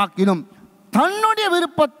விருப்பத்தை பார்க்கிலும், தன்னுடைய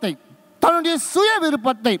விருப்பத்தை, தன்னுடைய சுய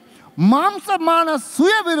விருப்பத்தை, மாம்சமான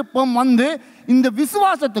சுய விருப்பம் இந்த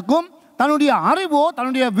விசுவாசத்துக்கும், தன்னுடைய அறிவோ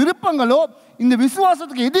தன்னுடைய விருப்பங்களோ இந்த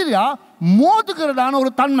விசுவாசத்துக்கு எதிராக மோதுகிறதான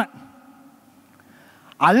ஒரு தன்மை.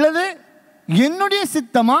 அல்லது என்னுடைய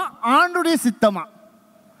சித்தமா ஆண்டுடைய சித்தமா?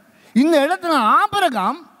 இந்த இடத்துல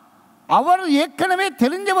ஆபிரகாம் அவர் ஏற்கனவே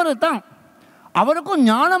தெரிஞ்சவர் தான், அவருக்கும்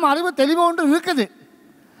ஞானம் அறிவு தெளிவு ஒன்று இருக்குது.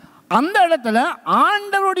 அந்த இடத்துல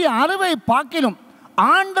ஆண்டவருடைய அறிவை பார்க்கிலும்,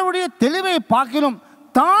 ஆண்டவருடைய தெளிவை பார்க்கிலும்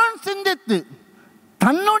தான் சிந்தித்து,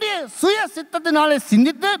 தன்னுடைய சுய சித்தத்தினாலே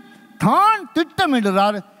சிந்தித்து தான்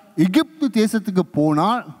திட்டமிடுறார். எகிப்து தேசத்துக்கு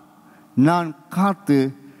போனால் நான் காத்து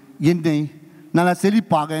என்னை நல்லா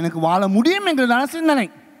செழிப்பாக எனக்கு வாழ முடியும் என்கிறதான சிந்தனை.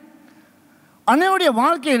 அன்னையுடைய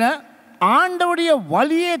வாழ்க்கையில் ஆண்டவருடைய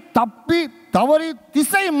வழியை தப்பி தவறி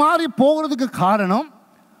திசை மாறி போகிறதுக்கு காரணம்,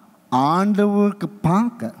 ஆண்டவருக்கு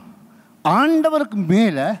பார்க்க, ஆண்டவருக்கு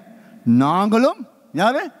மேலே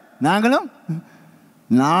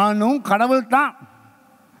நானும் கடவுள் தான்.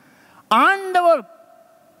 ஆண்டவர்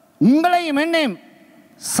உங்களையும் என்னையும்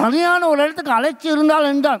சரியான ஒரு இடத்துக்கு அழைச்சி இருந்தால்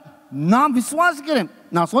என்றால் நான் விசுவாசிக்கிறேன்.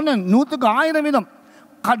 நான் சொன்னேன் 100%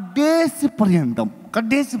 கடைசி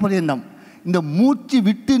பரியந்தம் இந்த மூச்சு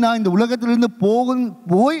விட்டு நான் இந்த உலகத்திலிருந்து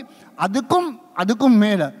போய் அதுக்கும்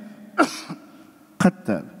மேலே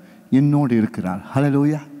கர்த்தர் என்னோடு இருக்கிறார்.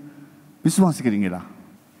 ஹல்லேலூயா. விசுவாசிக்கிறீங்களா?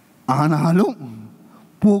 ஆனாலும்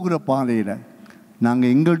போகிற பாதையில்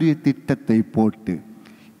நாங்கள் எங்களுடைய திட்டத்தை போட்டு,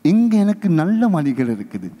 எங்கே எனக்கு நல்ல வழிகள்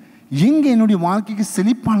இருக்குது, எங்கே என்னுடைய வாழ்க்கைக்கு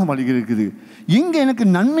செழிப்பான வழிகள் இருக்குது, எங்கே எனக்கு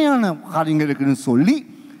நன்மையான காரியங்கள் இருக்குதுன்னு சொல்லி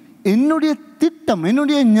என்னுடைய திட்டம்,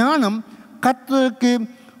 என்னுடைய ஞானம்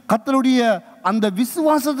கர்த்தருடைய அந்த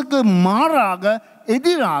விசுவாசத்துக்கு மாறாக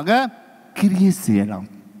எதிராக கிரியை செய்யலாம்.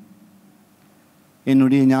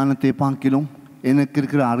 என்னுடைய ஞானத்தை பார்க்கிலும், எனக்கு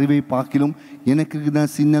இருக்கிற அறிவை பார்க்கிலும், எனக்கு இருக்கிற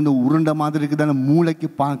சின்ன அந்த உருண்டை மாதிரி இருக்குதான மூளைக்கு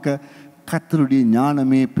பார்க்க கர்த்தருடைய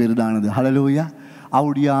ஞானமே பெரிதானது. ஹல்லேலூயா.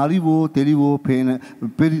 அவருடைய அறிவோ தெளிவோ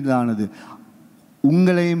பெரிதானது.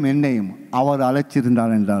 உங்களையும் என்னையும் அவர்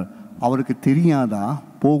அழைச்சிருந்தார் என்றால் அவருக்கு தெரியாதா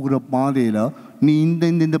போகிற பாதையில் நீ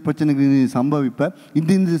இந்த பிரச்சனைக்கு நீ சம்பவிப்ப,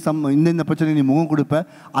 இந்த பிரச்சனைக்கு நீ முகம் கொடுப்ப,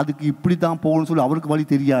 அதுக்கு இப்படி தான் போகணும்னு சொல்லி அவருக்கு வழி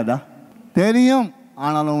தெரியாதா? தெரியும்.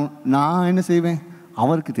 ஆனாலும் நான் என்ன செய்வேன்?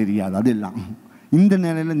 அவருக்கு தெரியாது. அதெல்லாம் இந்த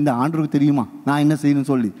நிலையில் இந்த ஆண்டவருக்கு தெரியுமா நான் என்ன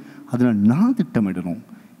செய்யணும்னு சொல்லி? அதில் நான் திட்டமிடணும்.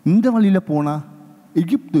 இந்த வழியில் போனால்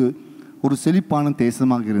எகிப்து ஒரு செழிப்பான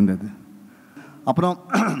தேசமாக இருந்தது. அப்புறம்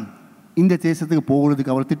இந்த தேசத்துக்கு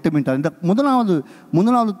போகிறதுக்கு அவர் திட்டமிட்டார். இந்த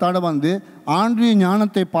முதலாவது தடவை ஆண்டுடைய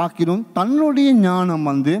ஞானத்தை பார்க்கிறோம், தன்னுடைய ஞானம்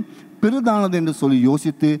பெரிதானது என்று சொல்லி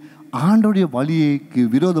யோசித்து ஆண்டோடைய வழிக்கு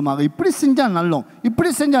விரோதமாக இப்படி செஞ்சால்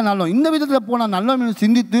நல்லோம், இந்த விதத்தில் போனால் நல்லோம் என்று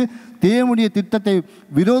சிந்தித்து தேவனுடைய திட்டத்தை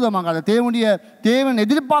விரோதமாக, அதை தேவன்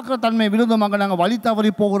எதிர்பார்க்குற தன்மை விரோதமாக நாங்கள் வழி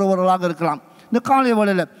தவறி போகிறவர்களாக இருக்கலாம். இந்த காலை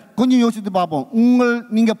வேளையில் கொஞ்சம் யோசித்து பார்ப்போம்.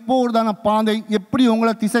 நீங்கள் போகிறதான பாதை எப்படி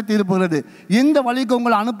உங்களை திசை திருப்புகிறது, எந்த வழிக்கு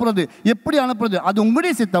உங்களை அனுப்புறது, எப்படி அனுப்புறது, அது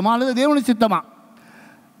உங்களுடைய சித்தமா அல்லது தேவனுடைய சித்தமா?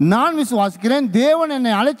 நான் விசுவாசிக்கிறேன் தேவன்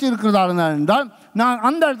என்னை அழைச்சி இருக்கிறதா இருந்தால் நான்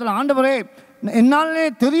அந்த இடத்துல, ஆண்டவரே என்னாலே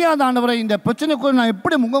தெரியாத ஆண்டவரை, இந்த பிரச்சனைக்கு நான்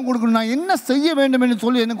எப்படி முகம் கொடுக்கணும், நான் என்ன செய்ய வேண்டும் என்று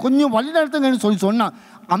சொல்லி எனக்கு கொஞ்சம் வழி நடத்துங்கன்னு சொல்லி சொன்னான்.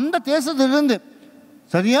 அந்த தேசத்திலிருந்து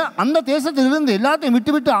சரியா, அந்த தேசத்திலிருந்து எல்லாத்தையும்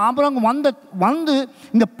விட்டு விட்டு ஆபிரகாம் வந்து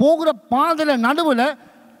இந்த போகிற பாதையில் நடுவில்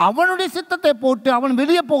அவனுடைய சித்தத்தை போட்டு அவன்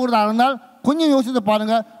வெளியே போகிறதா இருந்தால் கொஞ்சம் யோசித்து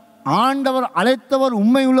பாருங்க. ஆண்டவர் அழைத்தவர்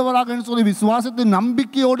உண்மை உள்ளவராக சொல்லி விசுவாசத்தின்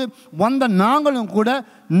நம்பிக்கையோடு வந்த நாங்களும் கூட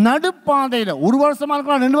நடுப்பாதையில் 1 வருஷமா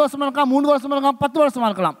இருக்கலாம், 2 வருஷமா இருக்கலாம், 3 வருஷமா இருக்கலாம், 10 வருஷமா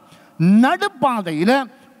இருக்கலாம், நடுப்பாதையில்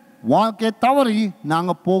வாழ்க்கையை தவறி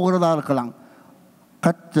நாங்கள் போகிறதா இருக்கலாம்.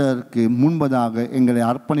 கர்த்தருக்கு முன்பதாக எங்களை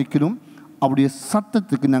அர்ப்பணிக்கணும். அவருடைய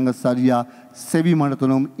சத்தத்துக்கு நாங்கள் சரியாக செவி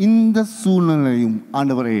மடுத்தணும். இந்த சூழ்நிலையும்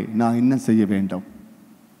ஆண்டவரே நான் என்ன செய்ய வேண்டும்,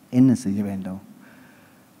 என்ன செய்ய வேண்டும்?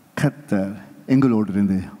 கர்த்தர் எங்களோடு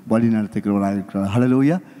இருந்து வழி நடத்துகிறவராக இருக்கிறார்.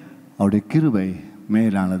 ஹல்லேலூயா. அவருடைய கிருபை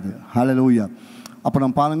மேலானது. ஹல்லேலூயா.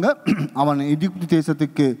 அப்புறம் பாருங்கள், அவன் எகிப்து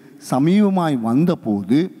தேசத்துக்கு சமீபமாய்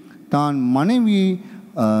வந்தபோது தான்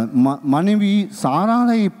மனைவி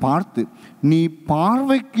சாராளை பார்த்து, நீ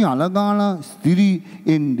பார்வைக்கு அழகான ஸ்திரீ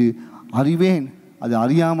என்று அறிவேன். அது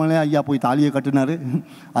அறியாமலே ஐயா போய் தாலியை கட்டினார்.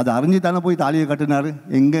 அது அறிஞ்சு தானே போய் தாலியை கட்டினார்.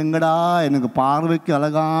 எங்கெங்கடா எனக்கு பார்வைக்கு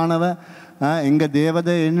அழகானவ, எங்கள்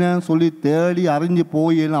தேவதை என்ன சொல்லி தேடி அறிஞ்சு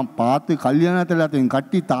போய் எல்லாம் பார்த்து கல்யாணத்தில் எல்லாத்தையும்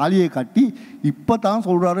கட்டி தாலியை கட்டி இப்போ தான்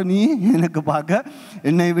சொல்கிறாரு, நீ எனக்கு பார்க்க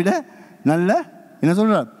என்னை விட நல்ல என்ன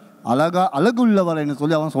சொல்கிறார், அழகு உள்ளவர் என்ன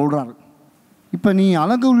சொல்லி அவன் சொல்கிறாரு. இப்போ நீ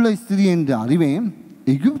அழகு உள்ள ஸ்திரீ என்று அறிவேன்.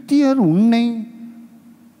 எகிப்தியர் உன்னை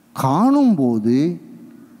காணும்போது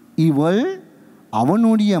இவள்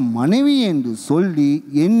அவனுடைய மனைவி என்று சொல்லி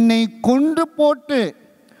என்னை கொண்டு போட்டு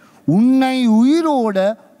உன்னை உயிரோட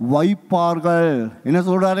வைப்பார்கள். என்ன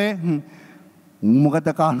சொல்கிறாரு,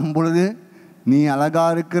 முகத்தை காணும் பொழுது நீ அழகா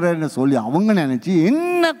இருக்கிறன்னு சொல்லி அவங்க நினச்சி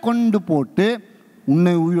என்ன கொண்டு போட்டு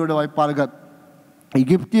உன்னை உயிரோட வைப்பார்கள்.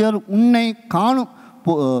 எகிப்தியர் உன்னை காணும்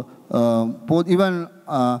இவன்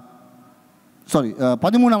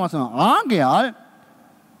 13ஆம் வசனம், ஆகையால்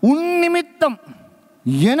உன் நிமித்தம்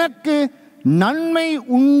எனக்கு நன்மை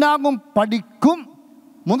உண்டாகும் படிக்கும்.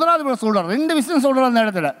 முதலாவது சொல்றாரு, 2 விஷயம் சொல்றாரு அந்த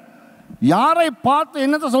இடத்துல. யாரை பார்த்து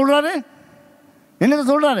என்னத்தை சொல்றாரு, என்னத்தை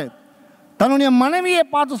சொல்றாரு, தன்னுடைய மனைவியை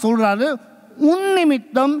பார்த்து சொல்றாரு, உன்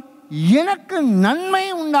நிமித்தம் எனக்கு நன்மை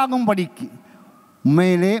உண்டாகும் படிக்கு.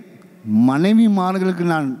 உண்மையிலே மனைவிமார்களுக்கு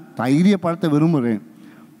நான் தைரியப்படுத்த விரும்புகிறேன்.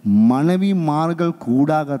 மனைவிமார்கள்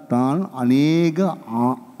கூடாகத்தான் அநேக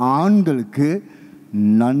ஆண்களுக்கு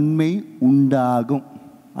நன்மை உண்டாகும்.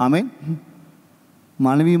 ஆமென்.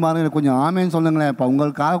 மனைவிமார்கள் கொஞ்சம் ஆமேன்னு சொல்லுங்களேன். இப்போ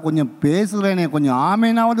உங்களுக்காக கொஞ்சம் பேசுகிறேனே, கொஞ்சம்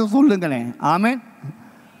ஆமேனாவது சொல்லுங்களேன். ஆமேன்.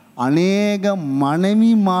 அநேக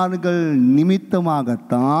மனைவிமார்கள்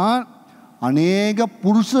நிமித்தமாகத்தான் அநேக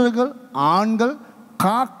புருஷர்கள் ஆண்கள்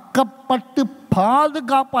காக்கப்பட்டு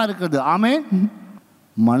பாதுகாப்பாக இருக்குது. ஆமேன்.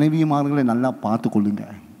 மனைவிமார்களை நல்லா பார்த்து கொள்ளுங்க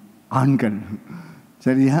ஆண்கள்,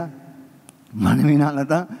 சரியா? மனைவினால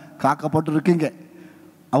தான் காக்கப்பட்டு இருக்கீங்க.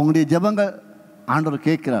 அவங்களுடைய ஜெபங்கள் ஆண்டவர்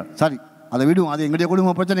கேட்கிறார். சரி, அதை விடுவோம், அது எங்களுடைய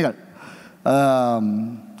குடும்ப பிரச்சனைகள்.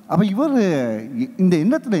 அப்போ இவர் இந்த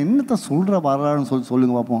என்னத்தை சொல்கிற வர்றாருன்னு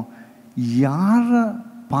சொல்லுங்க பார்ப்போம். யாரை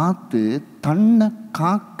பார்த்து தன்னை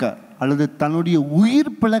காக்க அல்லது தன்னுடைய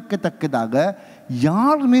உயிர் பிழைக்கத்தக்கதாக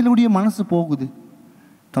யார் மேலுடைய மனசு போகுது?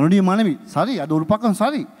 தன்னுடைய மனைவி. சரி, அது ஒரு பக்கம்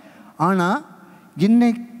சரி. ஆனால்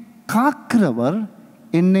என்னை காக்கிறவர்,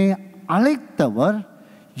 என்னை அழைத்தவர்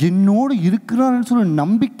என்னோடு இருக்கிறார்னு சொல்லி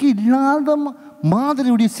நம்பிக்கை இல்லாத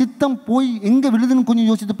மாதிரியுடைய சித்தம் போய் எங்கே விழுதுன்னு கொஞ்சம்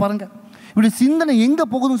யோசித்து பாருங்க. இப்படி சிந்தனை எங்கே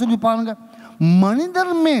போகுதுன்னு சொல்லி பாருங்க.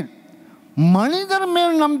 மனிதர்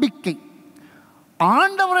மேல் நம்பிக்கை,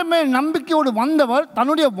 ஆண்டவரை மேல் நம்பிக்கையோடு வந்தவர்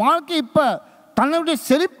தன்னுடைய வாழ்க்கை இப்போ தன்னுடைய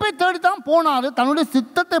செழிப்பை தேடி தான் போனார், தன்னுடைய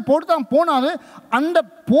சித்தத்தை போட்டு தான் போனார். அந்த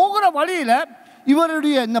போகிற வழியில்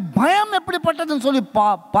இவருடைய இந்த பயம் எப்படிப்பட்டதுன்னு சொல்லி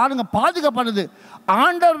பாருங்க, பாதிக்கப்படுது.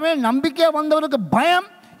 ஆண்டவர் மேல் நம்பிக்கையாக வந்தவருக்கு பயம்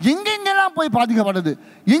எங்கெங்கெல்லாம் போய் பாதிக்கப்படுது,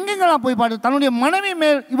 எங்கெங்கெல்லாம் போய் பாடுது. தன்னுடைய மனைவி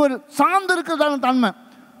மேல் இவர் சார்ந்து இருக்கிறதான தன்மை.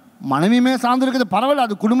 மனைவி மேல் சார்ந்து இருக்கிறது பரவாயில்ல,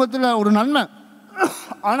 அது குடும்பத்தில் ஒரு நன்மை.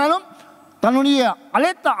 ஆனாலும் தன்னுடைய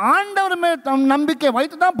அழைத்த ஆண்டவர் மேல் தன் நம்பிக்கை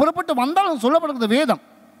வைத்து தான் புறப்பட்டு வந்தாலும் சொல்லப்படுகிறது வேதம்.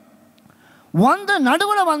 வந்து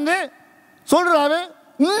நடுவில் வந்து சொல்றாரு,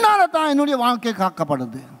 உன்னால தான் என்னுடைய வாழ்க்கை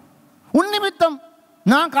காக்கப்படுது, உன் நிமித்தம்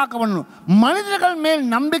நான் காக்கப்படணும். மனிதர்கள் மேல்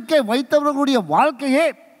நம்பிக்கை வைத்தவர்களுடைய வாழ்க்கையே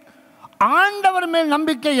ஆண்டவர் மேல்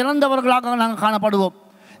நம்பிக்கை இழந்தவர்களாக நாங்கள் காணப்படுவோம்.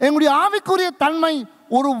 எங்களுடைய ஆவிக்குரிய தன்மை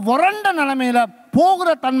ஒரு வறண்ட நிலைமையில் போகிற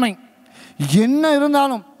தன்மை. என்ன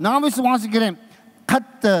இருந்தாலும் நான் விசுவாசிக்கிறேன்,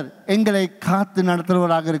 கர்த்தர் எங்களை காத்து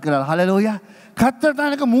நடத்துகிறவராக இருக்கிறார். ஹல்லேலூயா. கர்த்தர் தான்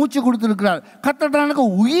எனக்கு மூச்சு கொடுத்துருக்கிறார், கர்த்தர் தான் எனக்கு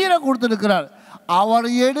உயிரை கொடுத்துருக்கிறார். அவர்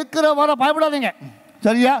எடுக்கிற வர பயப்படாதீங்க,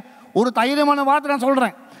 சரியா? ஒரு தைரியமான வார்த்தை நான்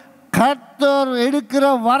சொல்கிறேன். கர்த்தர் எடுக்கிற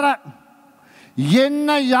வர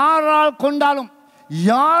என்னை யாரால் கொண்டாலும்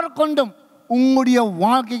யார் கொண்டும் உங்களுடைய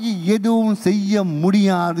வாழ்க்கைக்கு எதுவும் செய்ய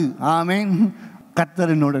முடியாது. ஆமென்.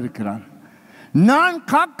 கர்த்தர் என்னோடு இருக்கிறார். நான்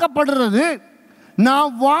காக்கப்படுறது,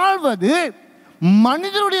 நான் வாழ்வது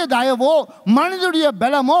மனிதனுடைய தயவோ, மனிதனுடைய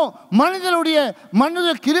பலமோ, மனிதனுடைய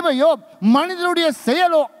கிருபையோ, மனிதனுடைய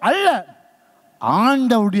செயலோ அல்ல,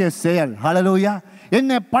 ஆண்டவருடைய செயல். ஹல்லேலூயா.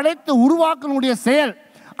 என்னை படைத்து உருவாக்கனுடைய செயல்,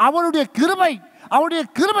 அவருடைய கிருபை. அவருடைய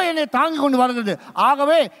கிருபை என்னை தாங்கி கொண்டு வருகிறது.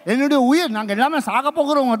 ஆகவே என்னுடைய உயிர், நாங்கள் எல்லாமே சாக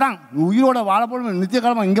போகிறவங்க தான். உயிரோட வாழ போகிறோம். நித்திய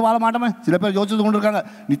காலமாக இங்கே வாழ மாட்டோமே. சில பேர் யோசித்து கொண்டு இருக்காங்க,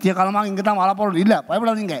 நித்திய காலமாக இங்கே தான் வாழ போகிறோம். இல்லை,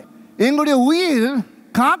 பயப்படாதீங்க. எங்களுடைய உயிர்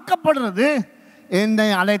காக்கப்படுறது என்னை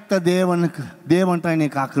அழைத்த தேவனுக்கு. தேவன் தான் என்னை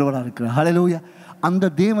காக்கிறவராக இருக்கிறார். ஹல்லேலூயா.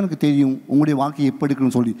 அந்த தேவனுக்கு தெரியும் உங்களுடைய வாழ்க்கை எப்படி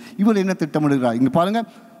இருக்குன்னு சொல்லி. இவர் என்ன திட்டமிடுகிறார் இங்கே பாருங்கள்.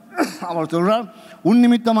 அவர் சொல்கிறார்,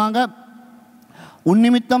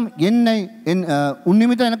 உன்னிமித்தம்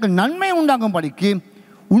எனக்கு நன்மை உண்டாகும் படிக்கு,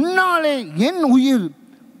 உன்னாலே என் உயிர்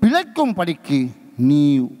பிழைக்கும் படிக்கு நீ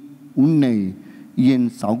உன்னை என்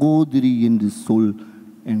சகோதரி என்று சொல்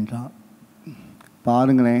என்றார்.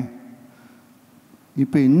 பாருங்களேன்,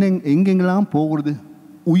 இப்போ எங்கெங்கெல்லாம் போகிறது?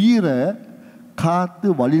 உயிரை காத்து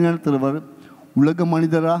வழிநடத்துகிறவர் உலக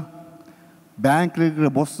மனிதரா, பேங்க்கில்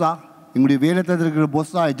இருக்கிற பொஸ்ஸா, எங்களுடைய வேலைத்தில் இருக்கிற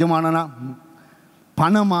பொஸ்ஸா, எஜமானனா,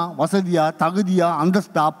 பணமா, வசதியா, தகுதியா,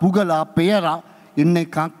 அந்தஸ்தா, புகழா, பெயரா என்னை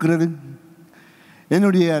காக்கிறது?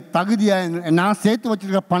 என்னுடைய தகுதியா, நான் சேர்த்து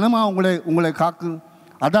வச்சிருக்கிற பணமா உங்களை காக்குது?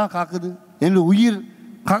 அதான் காக்குது. என்னுடைய உயிர்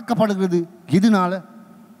காக்கப்படுகிறது எதனால?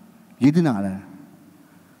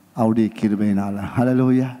 அவருடைய கிருபையினால.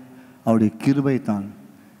 ஹல்லேலூயா. அவருடைய கிருபை தான்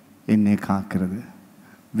என்னை காக்கிறது.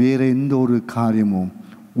 வேறு எந்த ஒரு காரியமும்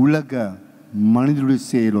உலக மனிதனுடைய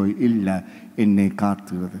செயலோ இல்லை என்னை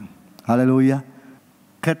காத்துகிறது. ஹல்லேலூயா.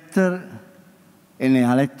 கர்த்தர் என்னை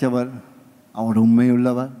அழைத்தவர், அவர்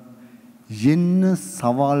உண்மையுள்ளவர். என்ன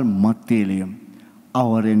சவால் மத்தியிலையும்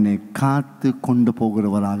அவர் என்னை காத்து கொண்டு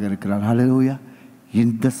போகிறவராக இருக்கிறார். ஹல்லேலூயா.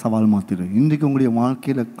 எந்த சவால் மத்தியிலும் இன்றைக்கு உங்களுடைய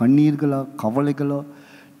வாழ்க்கையில் கண்ணீர்களோ கவலைகளோ,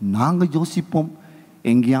 நாங்கள் யோசிப்போம்,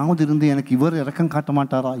 எங்கேயாவது இருந்து எனக்கு இவர் இறக்கம் காட்ட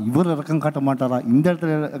மாட்டாரா, இந்த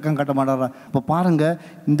இடத்துல இறக்கம் காட்ட மாட்டாரா. இப்போ பாருங்கள்,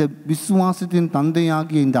 இந்த விசுவாசத்தின்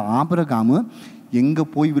தந்தையாகிய இந்த ஆபிரகாமு எங்கே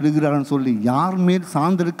போய் விழுகிறார்னு சொல்லி யார் மேல்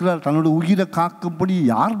சார்ந்திருக்கிறார்? தன்னோட உயிரை காக்கும்படி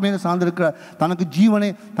யார் மேலே சார்ந்திருக்கிறார்? தனக்கு ஜீவனை,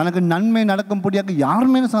 தனக்கு நன்மை நடக்கும்படியாக யார்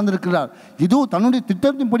மேலே சார்ந்திருக்கிறார்? இதோ தன்னுடைய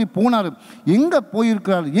திட்டத்தின்படி போனார். எங்கே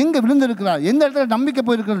போயிருக்கிறார்? எங்கே விழுந்திருக்கிறார்? எந்த இடத்துல நம்பிக்கை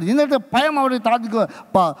போயிருக்கிறார்? எந்த இடத்துல பயம் அவருடைய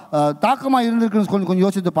தாக்கமாக இருந்திருக்குன்னு கொஞ்சம்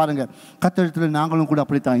யோசித்து பாருங்கள். கர்த்தரிடத்தில் நாங்களும் கூட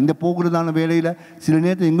அப்படித்தான். இந்த போகிறதான வேலையில் சில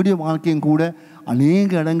நேரத்தில் எங்களுடைய வாழ்க்கையும் கூட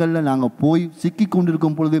அநேக இடங்களில் நாங்கள் போய் சிக்கி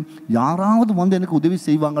கொண்டிருக்கும் பொழுது யாராவது வந்து எனக்கு உதவி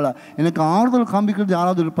செய்வாங்களா, எனக்கு ஆறுதல் காமிக்கிறது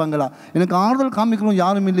யாராவது இருப்பாங்களா, எனக்கு ஆறுதல் காமிக்கணும்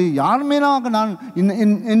யாரும் இல்லை, யார் மேலாக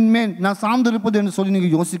நான் சார்ந்து இருப்பது என்று சொல்லி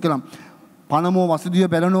நீங்கள் யோசிக்கலாம். பணமோ வசதியோ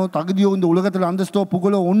பலனோ தகுதியோ இந்த உலகத்தில் அந்தஸ்தோ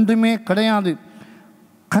புகழோ ஒன்றுமே கிடையாது.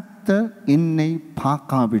 கர்த்தர் என்னை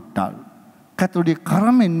பார்க்காவிட்டால், கர்த்தருடைய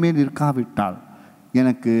கரம் என்மேல் இருக்காவிட்டால்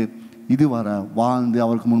எனக்கு இதுவரை வாழ்ந்து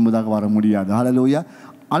அவருக்கு முன்பதாக வர முடியாது. ஹல்லேலூயா.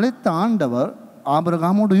 அழைத்த ஆண்டவர்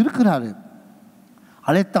ஆபிரகாமோடு இருக்கிறார்.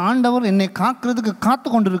 அழைத்த ஆண்டவர் என்னை காக்கிறதுக்கு காத்து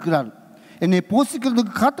கொண்டிருக்கிறார், என்னை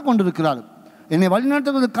போஷிக்கிறதுக்கு காத்து கொண்டிருக்கிறார், என்னை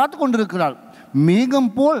வழிநடத்துறதுக்கு காத்து கொண்டிருக்கிறார்.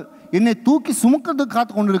 மேகம் போல் என்னை தூக்கி சுமக்கிறதுக்கு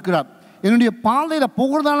காத்து கொண்டிருக்கிறார். என்னுடைய பாதையில்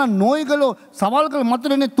போகிறதான நோய்களோ சவால்கள்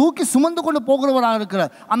மற்ற என்னை தூக்கி சுமந்து கொண்டு போகிறவராக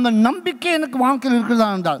இருக்கிறார். அந்த நம்பிக்கை எனக்கு வாழ்க்கையில் இருக்கிறதா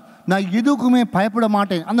என்றால் நான் எதுக்குமே பயப்பட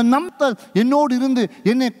மாட்டேன். அந்த நம்பிக்கை என்னோடு இருந்து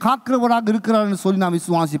என்னை காக்கிறவராக இருக்கிறார் என்று சொல்லி நான்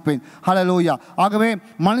விசுவாசிப்பேன். ஹல்லேலூயா. ஆகவே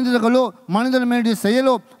மனிதர்களோ மனிதர் மேலுடைய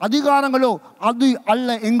செயலோ அதிகாரங்களோ அது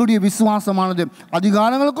அல்ல எங்களுடைய விசுவாசமானது.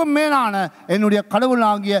 அதிகாரங்களுக்கும் மேலான என்னுடைய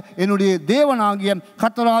கடவுளாகிய என்னுடைய தேவனாகிய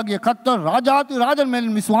கர்த்தர் ராஜன்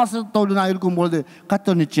மேல் விசுவாசத்தோடு நான் இருக்கும்போது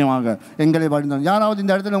கர்த்தர் நிச்சயமாக எங்களை வழிந்தான். யாராவது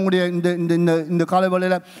இந்த இடத்துல உங்களுடைய இந்த காலை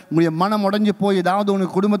வேளையில் உங்களுடைய மனம் உடைஞ்சு போய் ஏதாவது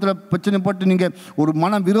உங்கள் குடும்பத்தில் பிரச்சனை பட்டு நீங்கள் ஒரு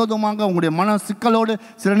மன விரோதமாக உங்களுடைய மன சிக்கலோடு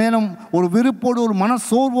சில நேரம் ஒரு வெறுப்போடு ஒரு மன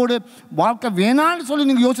சோர்வோடு வாழ்க்கை வேணான்னு சொல்லி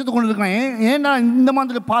நீங்கள் யோசித்து கொண்டு இருக்கிறேன். ஏன்னா இந்த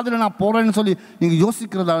மாதிரி பாதையில் நான் போகிறேன்னு சொல்லி நீங்கள்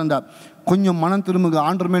யோசிக்கிறதா இருந்தால் கொஞ்சம் மனம் திரும்புங்க.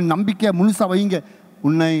 ஆண்டவர் மேல் நம்பிக்கையை முழுசாக வைங்க.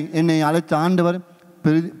 என்னை அழைத்த ஆண்டவர்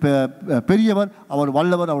பெரியவர், அவர்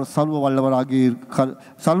வல்லவர், அவர்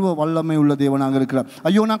சர்வ வல்லமை உள்ள தேவனாக இருக்கிறார்.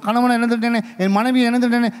 ஐயோ நான் கணவனை இழந்துட்டேனே, என் மனைவியை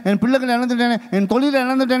இழந்துட்டேனே, என் பிள்ளைகளை இழந்துட்டேனே, என் தொழிலை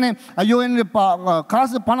இழந்துட்டேனே, ஐயோ என்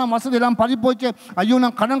காசு பணம் வசதி எல்லாம் பறிப்போச்சு, ஐயோ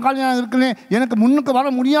நான் கடன் காலியாக இருக்கிறேன், எனக்கு முன்னுக்கு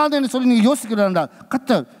வர முடியாது என்று சொல்லி நீங்கள் யோசிக்கிறார்.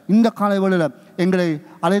 கர்த்தர் இந்த காலை வேளையில் எங்களை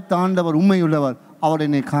அழைத்த ஆண்டவர் உண்மையுள்ளவர், அவர்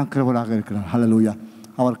என்னை காக்கிறவராக இருக்கிறார். ஹல்லேலூயா.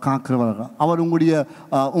 அவர் காக்கிறவராக, அவர்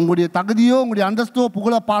உங்களுடைய தகுதியோ உங்களுடைய அந்தஸ்தோ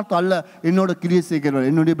புகழ பார்த்து அல்ல என்னோட கிரியை செய்கிறவர்.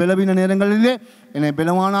 என்னுடைய பலவீன நேரங்களிலே என்னை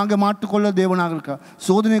பலவானாக மாற்றிக்கொள்ள தேவனாக இருக்கிறார்.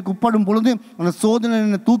 சோதனைக்கு உட்படும் பொழுது அந்த சோதனை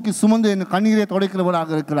என்னை தூக்கி சுமந்து என்னை கண்ணீரை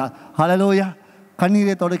துடைக்கிறவராக இருக்கிறார். ஹல்லேலூயா.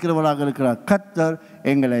 கண்ணீரை துடைக்கிறவராக இருக்கிறார். கர்த்தர்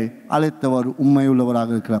எங்களை அழைத்தவர்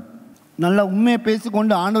உண்மையுள்ளவராக இருக்கிறார். நல்லா உண்மையை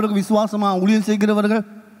பேசிக்கொண்டு ஆண்டவருக்கு விசுவாசமாக ஊழியம் செய்கிறவர்கள்,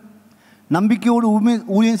 நம்பிக்கையோடு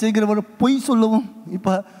ஊழியம் செய்கிறவர் பொய் சொல்லவும்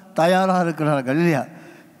இப்போ தயாராக இருக்கிறார்கள் இல்லையா?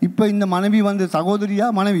 இப்போ இந்த மனைவி வந்து சகோதரியா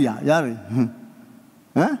மனைவியா யார்?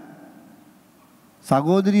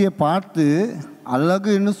 சகோதரியை பார்த்து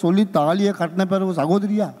அழகுன்னு சொல்லி தாலியை கட்டின பிறகு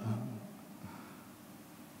சகோதரியா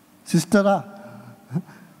சிஸ்டரா?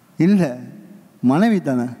 இல்லை, மனைவி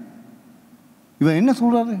தானே. இவன் என்ன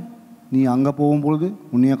சொல்கிறாரு? நீ அங்கே போகும்பொழுது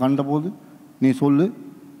உன்னைய கண்ட போது நீ சொல்லு,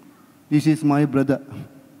 திஸ் இஸ் மை பிரதர்.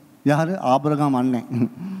 யார்? ஆபிரகாம் அண்ணன்.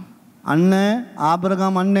 அண்ணன்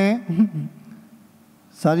ஆபிரகாம் அண்ணன்.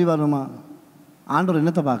 சரி வருமா? ஆண்டவர்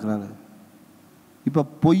என்னத்தை பார்க்குறாரு? இப்போ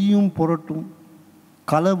பொய்யும் புரட்டும்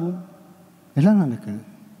களவும் எல்லாம் நடக்குது.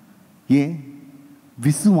 ஏன்?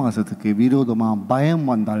 விசுவாசத்துக்கு விரோதமாக பயம்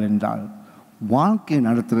வந்தால் என்றால் வாழ்க்கை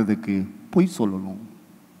நடத்துறதுக்கு பொய் சொல்லணும்.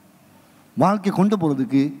 வாழ்க்கை கொண்டு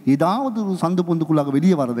போகிறதுக்கு ஏதாவது ஒரு சந்து பொந்துக்குள்ளாக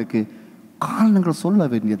வெளியே வர்றதுக்கு காரணங்கள் சொல்ல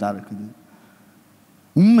வேண்டியதாக இருக்குது.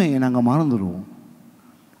 உண்மையை நாங்கள் மறந்துடுவோம்.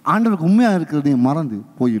 ஆண்டவருக்கு உண்மையாக இருக்கிறதையும் மறந்து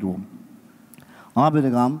போயிடுவோம்.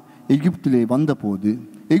 ஆபிரகாம் எகிப்திலே வந்தபோது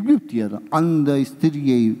எகிப்தியர் அந்த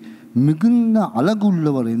ஸ்திரியை மிகுந்த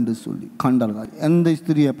அழகுள்ளவர் என்று சொல்லி கண்டார்கள். அந்த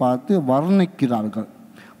ஸ்திரியை பார்த்து வர்ணிக்கிறார்கள்.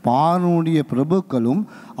 பார்வோனுடைய பிரபுக்களும்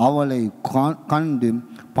அவளை கண்டு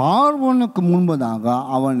பார்வோனுக்கு முன்பதாக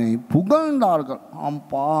அவனை புகழ்ந்தார்கள்.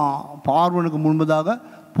 பார்வோனுக்கு முன்பதாக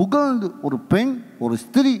புகழ்ந்து, ஒரு பெண், ஒரு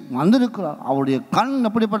ஸ்திரீ வந்திருக்கிறார், அவருடைய கண்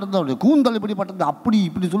எப்படிப்பட்டது, அவருடைய கூந்தல் எப்படிப்பட்டது, அப்படி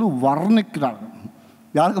இப்படி சொல்லி வர்ணிக்கிறார்கள்.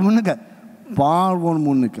 யாருக்கு முன்னுக்க? பார்வோன்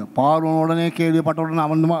முன்னுக்கு. பார்வோன் உடனே கேள்விப்பட்ட உடனே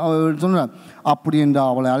அவன் சொன்னான், அப்படி என்று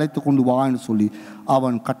அவளை அழைத்து கொண்டு வான்னு சொல்லி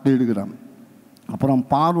அவன் கட்டளையிடுகிறான். அப்புறம்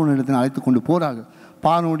பார்வோன் இடத்தில் அழைத்து கொண்டு போகிறார்கள்.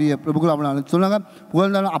 பார்வோனுடைய பிரபுக்கள் அவனை அழைத்து சொன்னாங்க,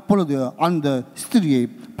 புகழ்ந்தாலும். அப்பொழுது அந்த ஸ்திரியை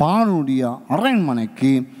பார்வோனுடைய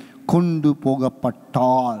அரண்மனைக்கு கொண்டு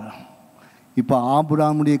போகப்பட்டாள். இப்போ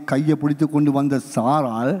ஆபிரகாமுடைய கையை பிடித்து கொண்டு வந்த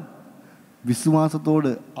சாராள் விசுவாசத்தோடு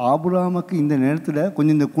ஆபிரகாமுக்கு இந்த நேரத்தில்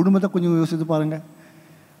கொஞ்சம் இந்த குடும்பத்தை கொஞ்சம் யோசித்து பாருங்க.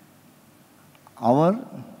 அவர்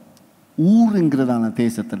ஊர் என்கிறதான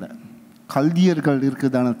தேசத்தில், கல்தியர்கள்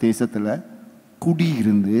இருக்கிறதான தேசத்தில்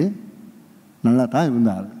குடியிருந்து நல்லா தான்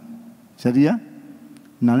இருந்தார். சரியா?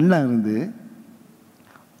 நல்லா இருந்து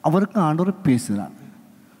அவருக்கு ஆண்டவர் பேசுகிறார்.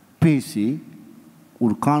 பேசி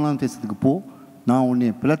ஒரு கானான் தேசத்துக்கு போ, நான்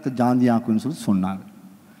உன்னை பிளத்த ஜாந்தியாக்குன்னு சொல்லி சொன்னார்.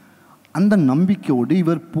 அந்த நம்பிக்கையோடு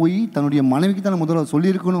இவர் போய் தன்னுடைய மனைவிக்கு தானே முதல்ல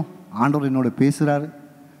சொல்லியிருக்கணும், ஆண்டவர் என்னோட பேசுகிறாரு.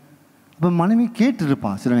 அப்போ மனைவி கேட்டுருப்பா.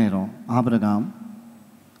 சில நேரம் ஆபிரகாம்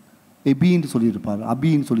எபின்னு சொல்லியிருப்பார்,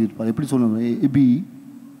 அபின்னு சொல்லியிருப்பார். எப்படி சொல்லணும்? எபி,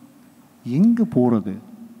 எங்கே போகிறது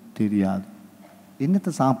தெரியாது,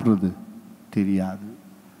 என்னத்தை சாப்பிட்றது தெரியாது,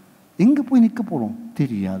 எங்கே போய் நிற்க போகிறோம்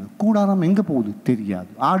தெரியாது, கூடாரம் எங்கே போகுது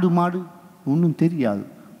தெரியாது, ஆடு மாடு ஒன்றும் தெரியாது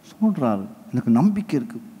சொல்கிறாரு. எனக்கு நம்பிக்கை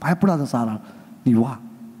இருக்குது, பயப்படாத சாரா, நீ வா,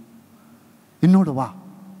 என்னோட வா.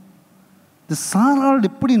 இந்த சாராள்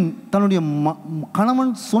எப்படி தன்னுடைய கணவன்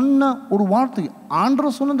சொன்ன ஒரு வார்த்தை,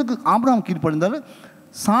 ஆண்டவர் சொன்னதுக்கு ஆபிரகாம் கீழ்ப்படிந்தார்.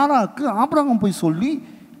 சாராவுக்கு ஆபிரகாம் போய் சொல்லி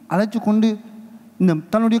அழைச்சி கொண்டு இந்த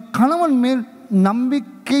தன்னுடைய கணவன் மேல்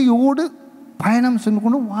நம்பிக்கையோடு பயணம் சென்று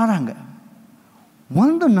கொண்டு வராங்க.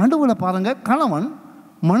 வந்த நடுவில் பாருங்க, கணவன்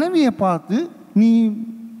மனைவியை பார்த்து நீ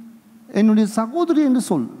என்னுடைய சகோதரி என்று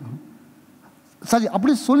சொல். சரி,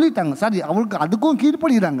 அப்படி சொல்லிட்டாங்க. சரி, அவளுக்கு அதுக்கும்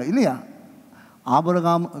கீழ்ப்படுகிறாங்க இல்லையா?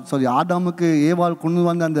 ஆதாமுக்கு ஏவாள் கொண்டு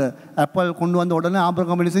வந்த அந்த ஆப்பிள் கொண்டு வந்த உடனே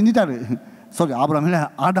ஆபிரகாம் என்ன செஞ்சிட்டாரு? ஆபிரகாம் இல்லை,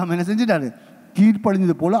 ஆதாம் என்ன செஞ்சிட்டாரு?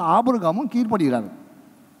 கீழ்ப்படிஞ்சது போல ஆபிரகாமும் கீழ்ப்படுகிறாரு.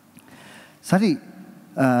 சரி,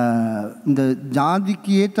 இந்த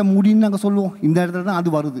ஜாதிக்கு ஏற்ற மூடின்னு நாங்கள் சொல்லுவோம். இந்த இடத்துல தான் அது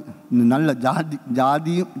வருது. இந்த நல்ல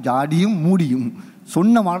ஜாதியும் மூடியும்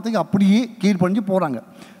சொன்ன வார்த்தைக்கு அப்படியே கீழ்ப்படிஞ்சு போகிறாங்க.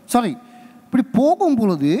 சரி, இப்படி போகும்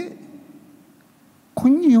பொழுது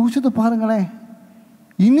கொஞ்சம் யோசித்து பாருங்களேன்.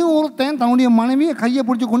 இன்னும் ஒருத்தன் தன்னுடைய மனைவியை கையை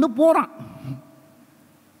பிடிச்சி கொண்டு போகிறான்.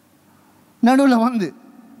 நடுவில் வந்து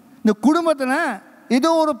இந்த குடும்பத்தில் ஏதோ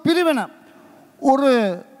ஒரு பிரிவினை,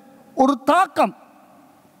 ஒரு தாக்கம்.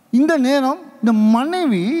 இந்த நேரம் இந்த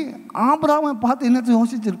மனைவி ஆபிரகாமை பார்த்து என்னத்தை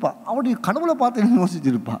யோசிச்சிருப்பா? அவருடைய கடவுளை பார்த்து என்ன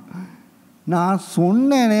யோசிச்சிருப்பா? நான்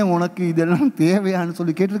சொன்னேனே உனக்கு இதெல்லாம் தேவையான்னு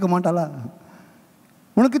சொல்லி கேட்டிருக்க மாட்டாளா?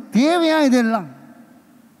 உனக்கு தேவையா இதெல்லாம்?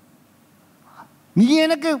 நீ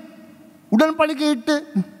எனக்கு உடன்படிக்கை இட்டு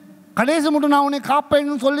கடைசி மட்டும் நான் உன்னை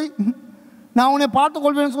காப்பேன்னு சொல்லி, நான் உன்னை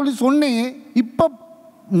பார்த்துக்கொள்வேன்னு சொல்லி சொன்னேன். இப்போ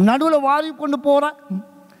நடுவில் வாரி கொண்டு போகிறேன்,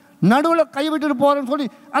 நடுவில் கைவிட்டுட்டு போகிறேன்னு சொல்லி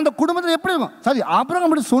அந்த குடும்பத்தில் எப்படி இருக்கும்? சரி, ஆபிரகாம்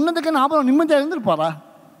அப்படி சொன்னதுக்கு ஆபிரகாம் நிம்மதியாக இருந்திருப்பாரா?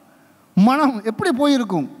 மனம் எப்படி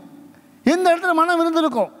போயிருக்கும்? எந்த இடத்துல மனம்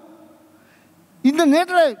இருந்திருக்கும்? இந்த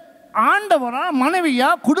நேரத்தில் ஆண்டவரா, மனைவியா,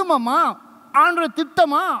 குடும்பமா, ஆண்டுடைய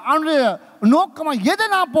திட்டமா, ஆண்டுடைய நோக்கமா எதை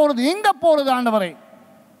நான் போகிறது, எங்கே போகிறது ஆண்டவரே?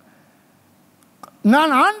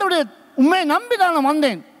 நான் ஆண்டவருடைய உண்மையை நம்பி நான்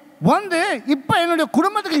வந்தேன். இப்போ என்னுடைய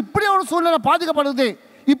குடும்பத்துக்கு இப்படி ஒரு சூழ்நிலை பாதிக்கப்படுது,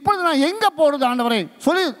 இப்பொழுது நான் எங்கே போகிறது ஆண்டவரே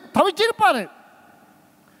சொல்லி தவிச்சிருப்பார்.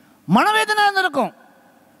 மனவேதனை இருக்கும்.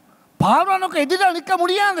 பார்வனுக்கு எதிராக நிற்க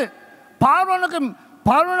முடியாது,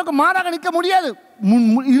 பார்வனுக்கு மாறாக நிற்க முடியாது.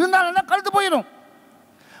 இருந்தாலும் கழுத்து போயிடும்.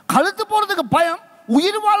 கழுத்து போகிறதுக்கு பயம்,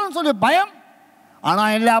 உயிர் வாழும் சொல்லி பயம்.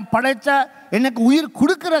 ஆனால் எல்லாம் படைத்த எனக்கு உயிர்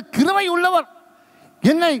கொடுக்கிற கிருபை உள்ளவர்,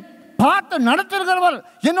 என்னை பார்த்து நடத்துகிறவர்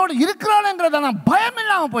என்னோடு இருக்கிறாருங்கிறத நான் பயம்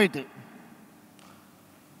இல்லாமல் போயிட்டு,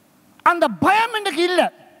 அந்த பயம் இன்றைக்கு இல்லை.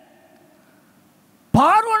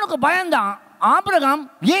 பார்வோனுக்கு பயந்தான் ஆபிரகாம்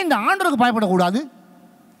ஏன் இந்த ஆண்டவருக்கு பயப்படக்கூடாது?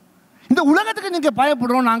 இந்த உலகத்துக்கு நீங்கள்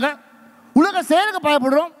பயப்படுறோம், நாங்கள் உலக செயலுக்கு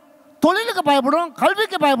பயப்படுறோம், தொழிலுக்கு பயப்படுறோம்,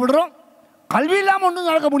 கல்விக்கு பயப்படுறோம். கல்வி இல்லாமல் ஒன்றும்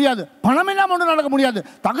நடக்க முடியாது, பணம் இல்லாமல் ஒன்றும் நடக்க முடியாது,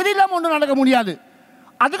 தகுதி இல்லாமல் ஒன்றும் நடக்க முடியாது.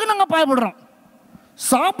 அதுக்கு நாங்கள் பயப்படுறோம்.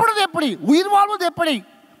 சாப்பிடுறது எப்படி, உயிர் வாழ்வது எப்படி,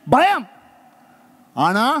 பயம்.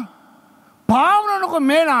 ஆனால் பார்வோனுக்கு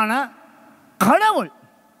மேலான கடவுள்,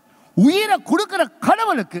 உயிரை கொடுக்கிற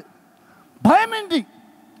கடவுளுக்கு பயமின்றி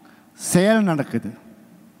செயல் நடக்குது.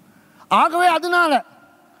 ஆகவே அதனால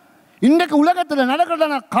இன்றைக்கு உலகத்தில்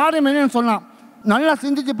நடக்கிறதான காரியம் என்னன்னு சொன்னால், நல்லா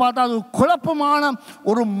சிந்திச்சு பார்த்தா அது குழப்பமான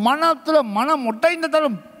ஒரு மனத்தில் மனம் ஒட்டைந்த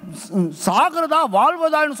தரம், சாகிறதா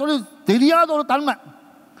வாழ்வதான்னு சொல்லி தெரியாத ஒரு தன்மை.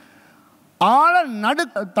 ஆள நடு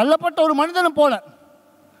தள்ளப்பட்ட ஒரு மனிதனை போல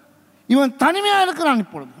இவன் தனிமையாக இருக்கிறான்.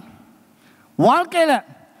 இப்பொழுது வாழ்க்கையில்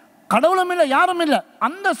கடவுளும் இல்லை, யாரும் இல்லை,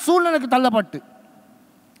 அந்த சூழ்நிலைக்கு தள்ளப்பட்டு.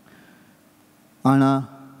 ஆனால்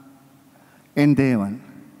என் தேவன்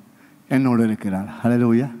என்னோடு இருக்கிறார்.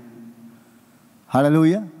 ஹல்லேலூயா,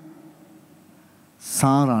 ஹல்லேலூயா.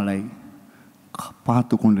 சாராளை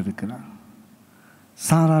பார்த்து கொண்டிருக்கிறார்.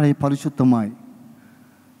 சாராளை பரிசுத்தமாய்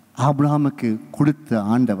ஆபிரகாமுக்கு கொடுத்த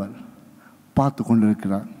ஆண்டவர் பார்த்து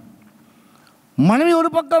கொண்டிருக்கிறார். மனைவி ஒரு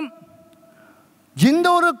பக்கம் எந்த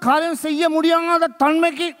ஒரு காரியம் செய்ய முடியாத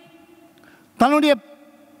தன்மைக்கு, தன்னுடைய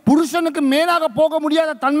புருஷனுக்கு மேலாக போக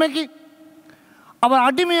முடியாத தன்மைக்கு அவர்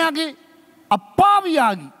அடிமையாகி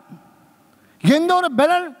அப்பாவியாகி எந்த ஒரு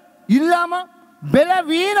பலன் இல்லாமல்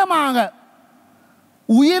பலவீனமாக,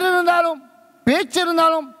 உயிர் இருந்தாலும் பேச்சு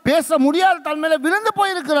இருந்தாலும் பேச முடியாத தன்மையில் விழுந்து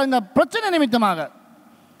போயிருக்கிறார். இந்த பிரச்சனை நிமித்தமாக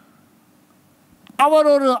அவர்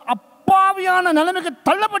ஒரு அப்பாவியான நிலைமைக்கு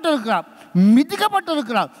தள்ளப்பட்டிருக்கிறார்,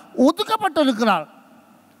 மிதிக்கப்பட்டிருக்கிறார், ஒதுக்கப்பட்டிருக்கிறார்.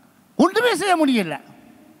 ஒன்றுமே செய்ய முடியல.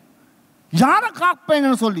 யாரை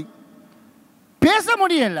காப்பேன்னு சொல்லி பேச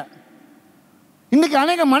முடியல. இன்னைக்கு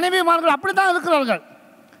அநேக மனைவிமார்கள் அப்படித்தான் இருக்கிறார்கள்.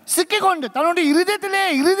 சிக்கிக்கொண்டு தன்னுடைய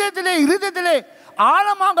இருதயத்திலே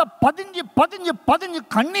ஆழமாக பதிஞ்சு பதிஞ்சு பதிஞ்சு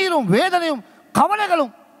கண்ணீரும் வேதனையும்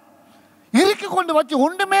கவலைகளும் இறுக்கி கொண்டு வச்சு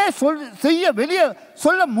ஒன்றுமே செய்ய வெளியே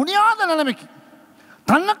சொல்ல முடியாத நிலைமைக்கு,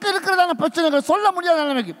 தனக்கு இருக்கிறதான பிரச்சனைகள் சொல்ல முடியாத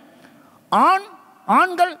நிலைமைக்கு.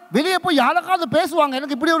 ஆண்கள் வெளியே போய் யாருக்காவது பேசுவாங்க,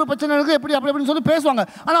 எனக்கு இப்படி ஒரு பிரச்சனை இருக்குது, எப்படி அப்படி அப்படின்னு சொல்லி பேசுவாங்க.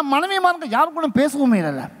 ஆனால் மனைவிமார்கள் யாருக்கும் பேசவும்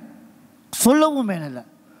இல்லை, சொல்லவும் இல்லை,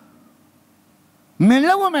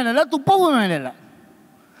 மெல்லவும் இல்லை, துப்பவும் இல்லை.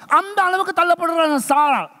 அந்த அளவுக்கு தள்ளப்படுற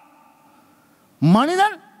சாராள்.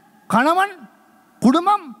 மனிதன், கணவன்,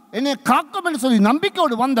 குடும்பம் என்னை காக்கும் என்று சொல்லி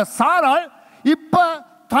நம்பிக்கையோடு வந்த சாராள் இப்ப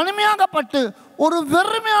தனிமையாகப்பட்டு ஒரு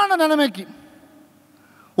வெறுமையான நிலைமைக்கு,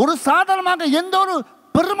 ஒரு சாதாரணமாக எந்த ஒரு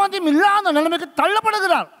பெருமதியும் இல்லாத நிலைமைக்கு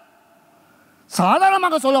தள்ளப்படுகிறார்.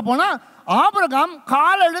 சாதாரணமாக சொல்ல போனா ஆபிரகாம்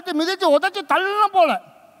காலை எடுத்து மிதித்து உதச்சி தள்ளன போல,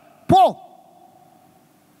 போ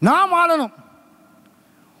நான் வாழணும்.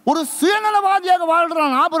 ஒரு சுயநலவாதியாக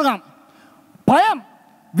வாழ்கிறான் ஆபிரகாம். பயம்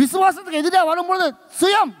விசுவாசத்துக்கு எதிராக வரும்பொழுது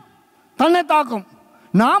சுயம் தன்னை தாக்கும்.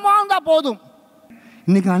 நான் வாழ்ந்தா போதும்.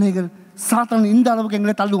 இன்னைக்கு அநேகர் சாத்தான் இந்த அளவுக்கு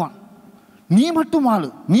எங்களை தள்ளுவான். நீ மட்டும் வாழு,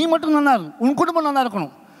 நீ மட்டும் நல்லா இரு, உன் குடும்பம் நல்லா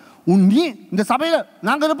இருக்கணும், நீ இந்த சபையில்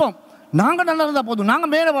நாங்கள் இருப்போம், நாங்கள் நல்லா இருந்தால் போதும்,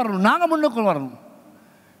 நாங்கள் மேலே வரணும், நாங்கள் முன்னுக்கு வரணும்.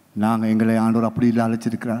 நாங்கள் எங்களை ஆண்டவர் அப்படி இல்லை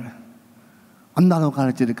அழைச்சிருக்கிறார், அந்த அளவுக்கு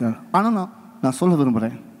அழைச்சிருக்கிறார். ஆனால் நான் சொல்ல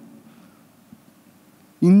விரும்புகிறேன்,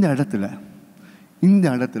 இந்த இடத்துல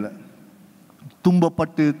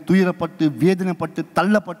துன்பப்பட்டு, துயரப்பட்டு, வேதனைப்பட்டு,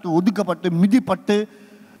 தள்ளப்பட்டு, ஒதுக்கப்பட்டு, மிதிப்பட்டு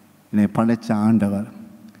என்னை படைச்ச ஆண்டவர்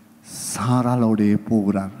சாராளோடைய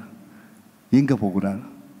போகிறார். எங்கே போகிறார்?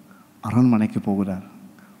 அரண்மனைக்கு போகிறார்.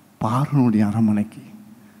 பார்வனுடைய அரண்மனைக்கு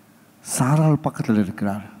சாராள் பக்கத்தில்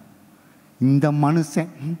இருக்கிறார். இந்த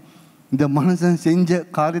மனுஷன் செஞ்ச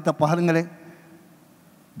காரியத்தை பாருங்களே.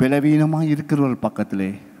 பலவீனமாக இருக்கிறவர்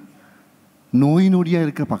பக்கத்திலே, நோய் நொடியாக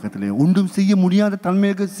இருக்கிற பக்கத்திலே, ஒன்றும் செய்ய முடியாத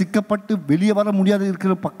தன்மையாக சிக்கப்பட்டு வெளியே வர முடியாத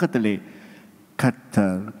இருக்கிற பக்கத்திலே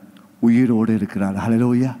கர்த்தர் உயிரோடு இருக்கிறார்.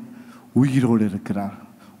 ஹல்லேலூயா, உயிரோடு இருக்கிறார்.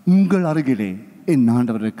 உங்கள் அருகிலே என்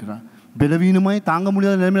ஆண்டவர் இருக்கிறார். பலவீனமாய் தாங்க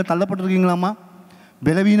முடியாத நிலைமையில் தள்ளப்பட்டிருக்கீங்களாமா?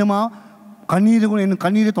 பலவீனமாக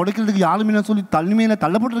கண்ணீரை துடைக்கிறதுக்கு யாருமே சொல்லி தனிமையில்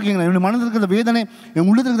தள்ளப்பட்டிருக்கீங்களா? என்னுடைய மனதில் இருக்கிற வேதனை, என்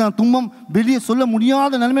உள்ளத்தில் இருக்கிற துன்பம் வெளியே சொல்ல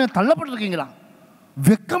முடியாத நிலைமையில் தள்ளப்பட்டிருக்கீங்களா?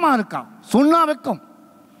 வெக்கமாக இருக்கா? சொன்னா வெக்கம்.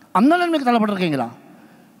 அந்த நிலைமைக்கு தள்ளப்பட்டிருக்கீங்களா?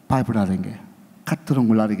 பயப்படாதீங்க. கர்த்தர்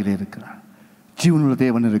உங்கள் அருகிலே இருக்கிறார். ஜீவனுள்ள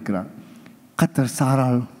தேவன் இருக்கிறார். கர்த்தர்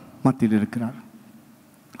சாராள் மத்தியில் இருக்கிறார்.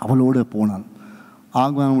 அவளோடு போனாள்.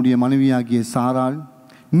 ஆகானுடைய மனைவியாகிய சாராள்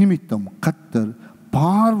நிமித்தம் கர்த்தர்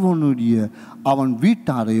பார்வோனுடைய அவன்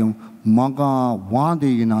வீட்டாரையும் மகா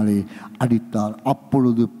வாதையினாலே அடித்தார்.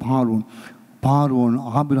 அப்பொழுது பார்வோன்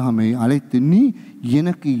ஆபிரகாமை அழைத்து, நீ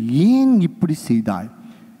எனக்கு ஏன் இப்படி செய்தாய்?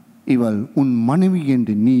 இவள் உன் மனைவி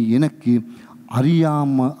என்று நீ எனக்கு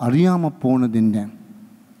அறியாம போனதென்ன?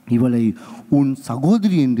 இவளை உன்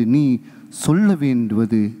சகோதரி என்று நீ சொல்ல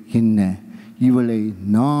வேண்டுவது என்ன? இவளை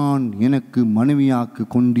நான் எனக்கு மனைவியாக்கு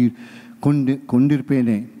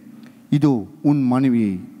கொண்டிருப்பேனே. இதோ உன்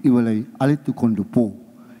மனைவியை, இவளை அழைத்து கொண்டு போ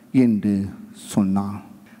என்று சொன்னான்.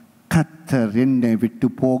 கர்த்தர் என்னை விட்டு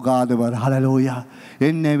போகாதவர். ஹல்லேலூயா.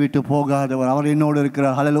 என்னை விட்டு போகாதவர். அவர் என்னோடு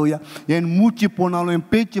இருக்கிறார். ஹல்லேலூயா. என் மூச்சு போனாலும், என்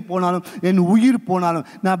பேச்சு போனாலும், என் உயிர் போனாலும்,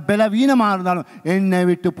 நான் பலவீனமாக இருந்தாலும் என்னை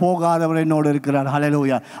விட்டு போகாதவர் என்னோடு இருக்கிறார்.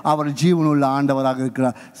 ஹல்லேலூயா. அவர் ஜீவனுள்ள ஆண்டவராக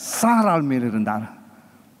இருக்கிறார். சாராள் மேல் இருந்தார்.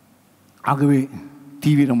 ஆகவே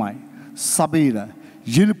தீவிரமாய் சபையில்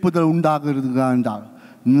எழுப்புதல் உண்டாகிறது என்றால்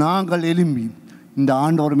நாங்கள் எழும்பி இந்த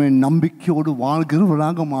ஆண்டவர் மேல் நம்பிக்கையோடு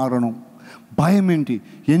வாழ்கிறவர்களாக மாறணும். பயமின்றி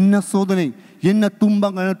என்ன சோதனை, என்ன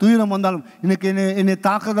துன்பங்கள், என்ன துயரம் வந்தாலும், எனக்கு என்னை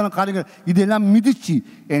தாக்குதலான காரியங்கள் இதெல்லாம் மிதிச்சு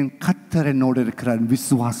என் கர்த்தர் என்னோடு இருக்கிறார்.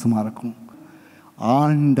 விசுவாசமாக இருக்கும்.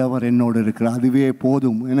 ஆண்டவர் என்னோடு இருக்கிறார். அதுவே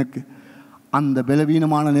போதும் எனக்கு. அந்த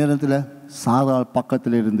பலவீனமான நேரத்தில் சாராள்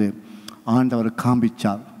பக்கத்தில் இருந்து ஆண்டவர்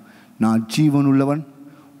காண்பிச்சார். நான் ஜீவனுள்ளவன்,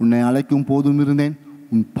 உன்னை அழைக்கும் போதும் இருந்தேன்,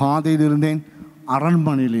 உன் பாதையில் இருந்தேன்,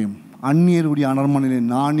 அரண்மனையிலேயும் அந்நியருடைய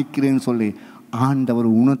அரண்மனையிலேயும் நான் நிற்கிறேன்னு சொல்லி ஆண்டவர்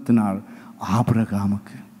உணர்த்தினார்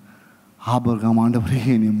ஆபிரகாமுக்கு. ஆபிரகாம், ஆண்டவரே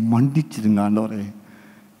என்னை மன்னிச்சிருங்க ஆண்டவரே,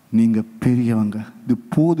 நீங்கள் பெரியவங்க, இது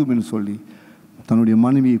போதும்னு சொல்லி தன்னுடைய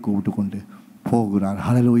மனைவியை கூப்பிட்டு கொண்டு போகிறார்.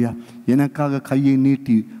 ஹல்லேலூயா. எனக்காக கையை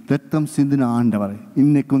நீட்டி ரத்தம் சிந்தின ஆண்டவர்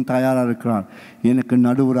இன்னைக்கும் தயாராக இருக்கிறார். எனக்கு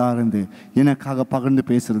நடுவராக இருந்து எனக்காக பகிர்ந்து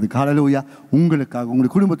பேசுறதுக்கு. ஹல்லேலூயா. உங்களுக்காக,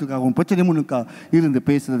 உங்களுடைய குடும்பத்துக்காக, உங்கள் பிரச்சனை முன்னுக்காக இருந்து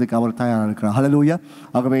பேசுறதுக்கு அவர் தயாராக இருக்கிறார். ஹல்லேலூயா.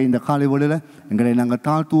 ஆகவே இந்த காலை வேளையில் எங்களை நாங்கள்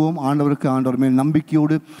தாழ்த்துவோம். ஆண்டவர் மேல்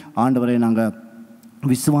நம்பிக்கையோடு ஆண்டவரை நாங்கள்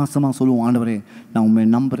விசுவாசமாக சொல்லுவோம். ஆண்டவரே, நான் உண்மை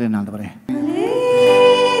நம்புகிறேன். ஆண்டவரே,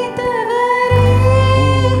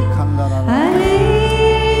 ஆதாரமே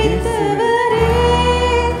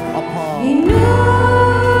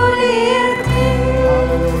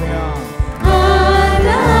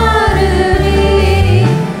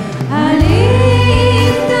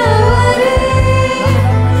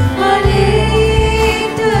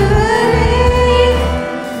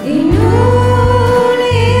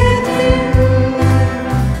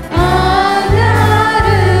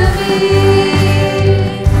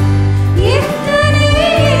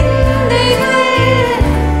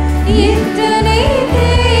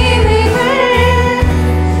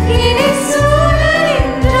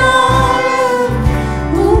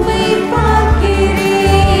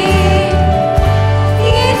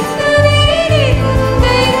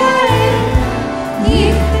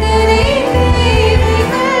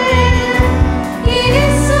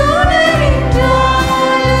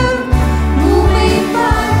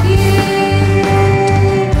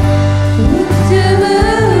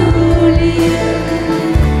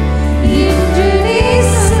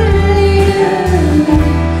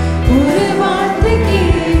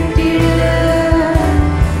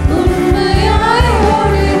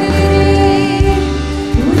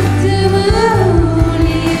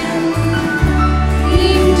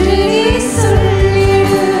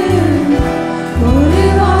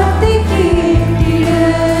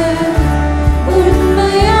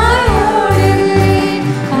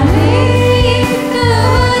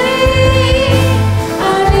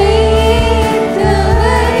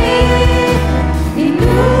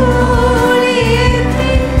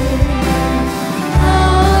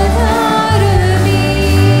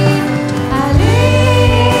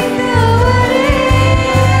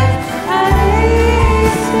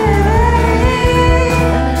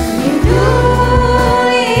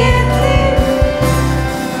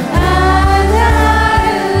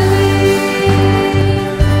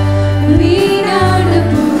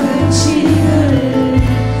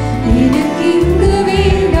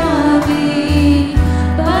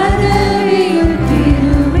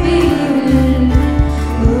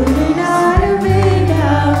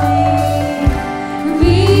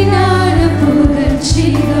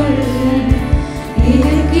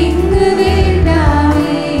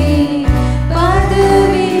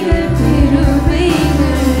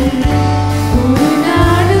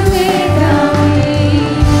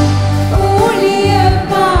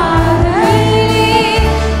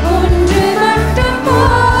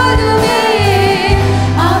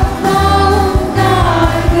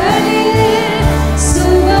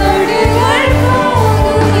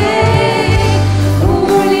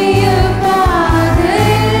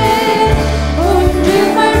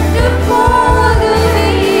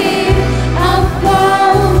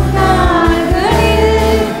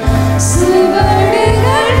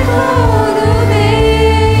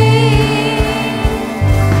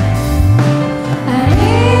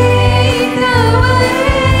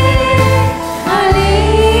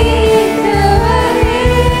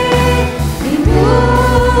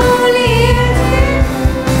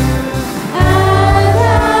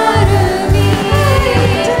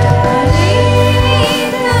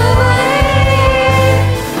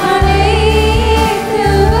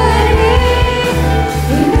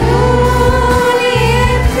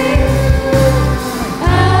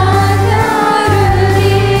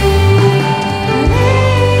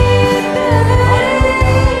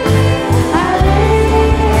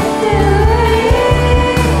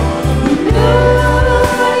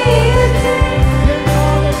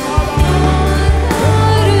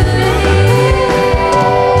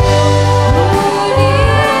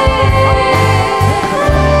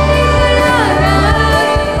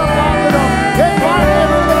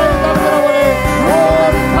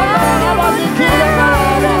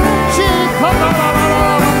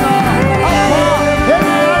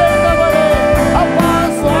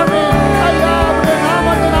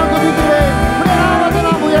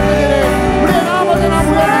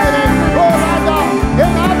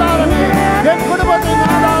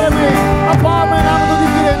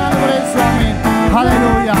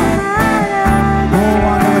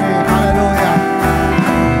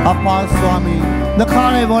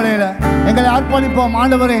காலை வேளையில எங்களை அர்ப்பணிப்போம்.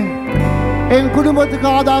 ஆண்டவரே, என் குடும்பத்துக்கு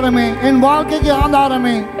ஆதாரமே, என் வாழ்க்கைக்கு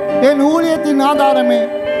ஆதாரமே, என் ஊழியத்தின் ஆதாரமே,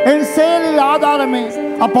 என் செயலில் ஆதாரமே,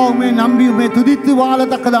 அப்பாவுமே நம்பியுமே துதித்து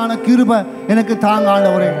வாழத்தக்கதான கிருபை எனக்கு தாங்க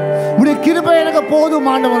ஆண்டவரே. உடைய கிருபை எனக்கு போதும்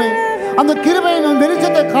ஆண்டவரே. அந்த கிருபை நான்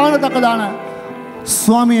வெளிச்சத்தை காணத்தக்கதான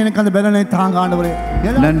சுவாமி எனக்கு அந்த பலனை தாங்க ஆண்டவரே.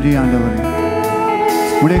 நன்றி ஆண்டவரே.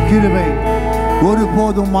 உடைய கிருபை ஒரு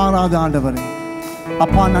போதும் மாறாத ஆண்டவரே.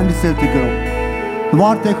 அப்பா, நன்றி செலுத்துகிறோம்.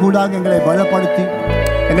 வார்த்தை கூடாக எங்களை பலப்படுத்தி,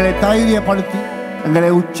 எங்களை தைரியப்படுத்தி, எங்களை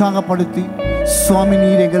உற்சாகப்படுத்தி சுவாமி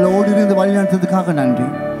நீர் எங்களோடு இருந்து வழிநடத்ததுக்காக நன்றி.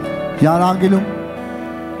 யாராகிலும்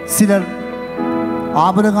சிலர்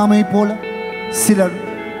ஆபிரகாமை போல, சிலர்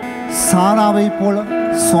சாராவை போல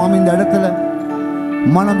சுவாமி இந்த இடத்துல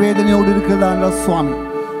மனவேதனையோடு இருக்கிறதா சுவாமி,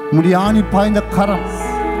 உம்முடைய ஆணி பாய்ந்த கரம்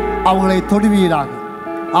அவங்களை தொடுவீராக.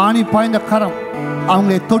 ஆணி பாய்ந்த கரம்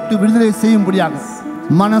அவங்களை தொட்டு விடுதலை செய்யும்படியாக.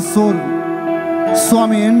 மனசோர்வு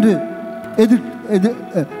சுவாமி என்று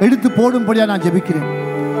எடுத்து போடும்படியாக நான் ஜெபிக்கிறேன்.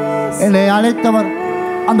 என்னை அழைத்தவர்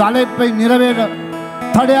அந்த அழைப்பை நிறைவேற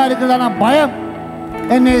தடையா இருக்கிறதான பயம்,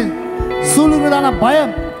 என்னை சூழ்கிறதான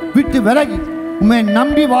பயம் விட்டு விலகி உண்மை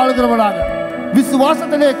நம்பி வாழ்கிறவர்களாக,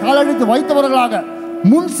 விசுவாசத்திலே காலெடுத்து வைத்தவர்களாக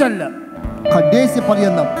முன் செல்ல கடைசி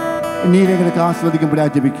பரியந்தம் நீர் எங்களுக்கு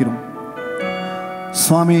ஆசீர்வதிக்கும்படியாக ஜெபிக்கிறோம்.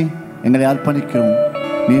 சுவாமி, எங்களை அர்ப்பணிக்கிறோம்.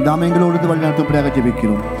 நீ நாம் எங்களோடு வழிநடத்தும்படியாக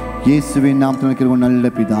ஜெபிக்கிறோம். இயேசுவின் நாம் துணைக்கிறோம் நல்ல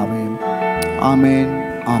பிதாவே. ஆமேன்,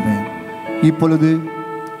 ஆமேன். இப்பொழுது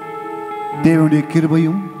தேவனுடைய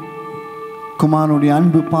கிருபையும் குமாரனுடைய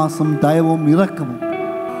அன்பு, பாசம், தயவும், இரக்கமும்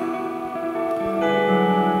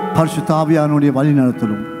பரிசுத்த ஆவியானுடைய வழி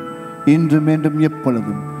நடத்தலும் இன்றும் என்றும்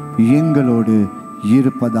எப்பொழுதும் எங்களோடு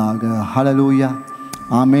இருப்பதாக. ஹல்லேலூயா.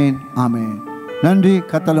 ஆமேன், ஆமேன். நன்றி.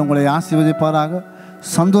 கர்த்தர் உங்களை ஆசீர்வதிப்பாராக.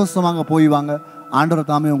 சந்தோஷமாக போய் வாங்க. ஆண்டவர்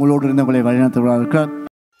தாமே உங்களோடு இருந்து உங்களை வழிநடத்துவார்கள்.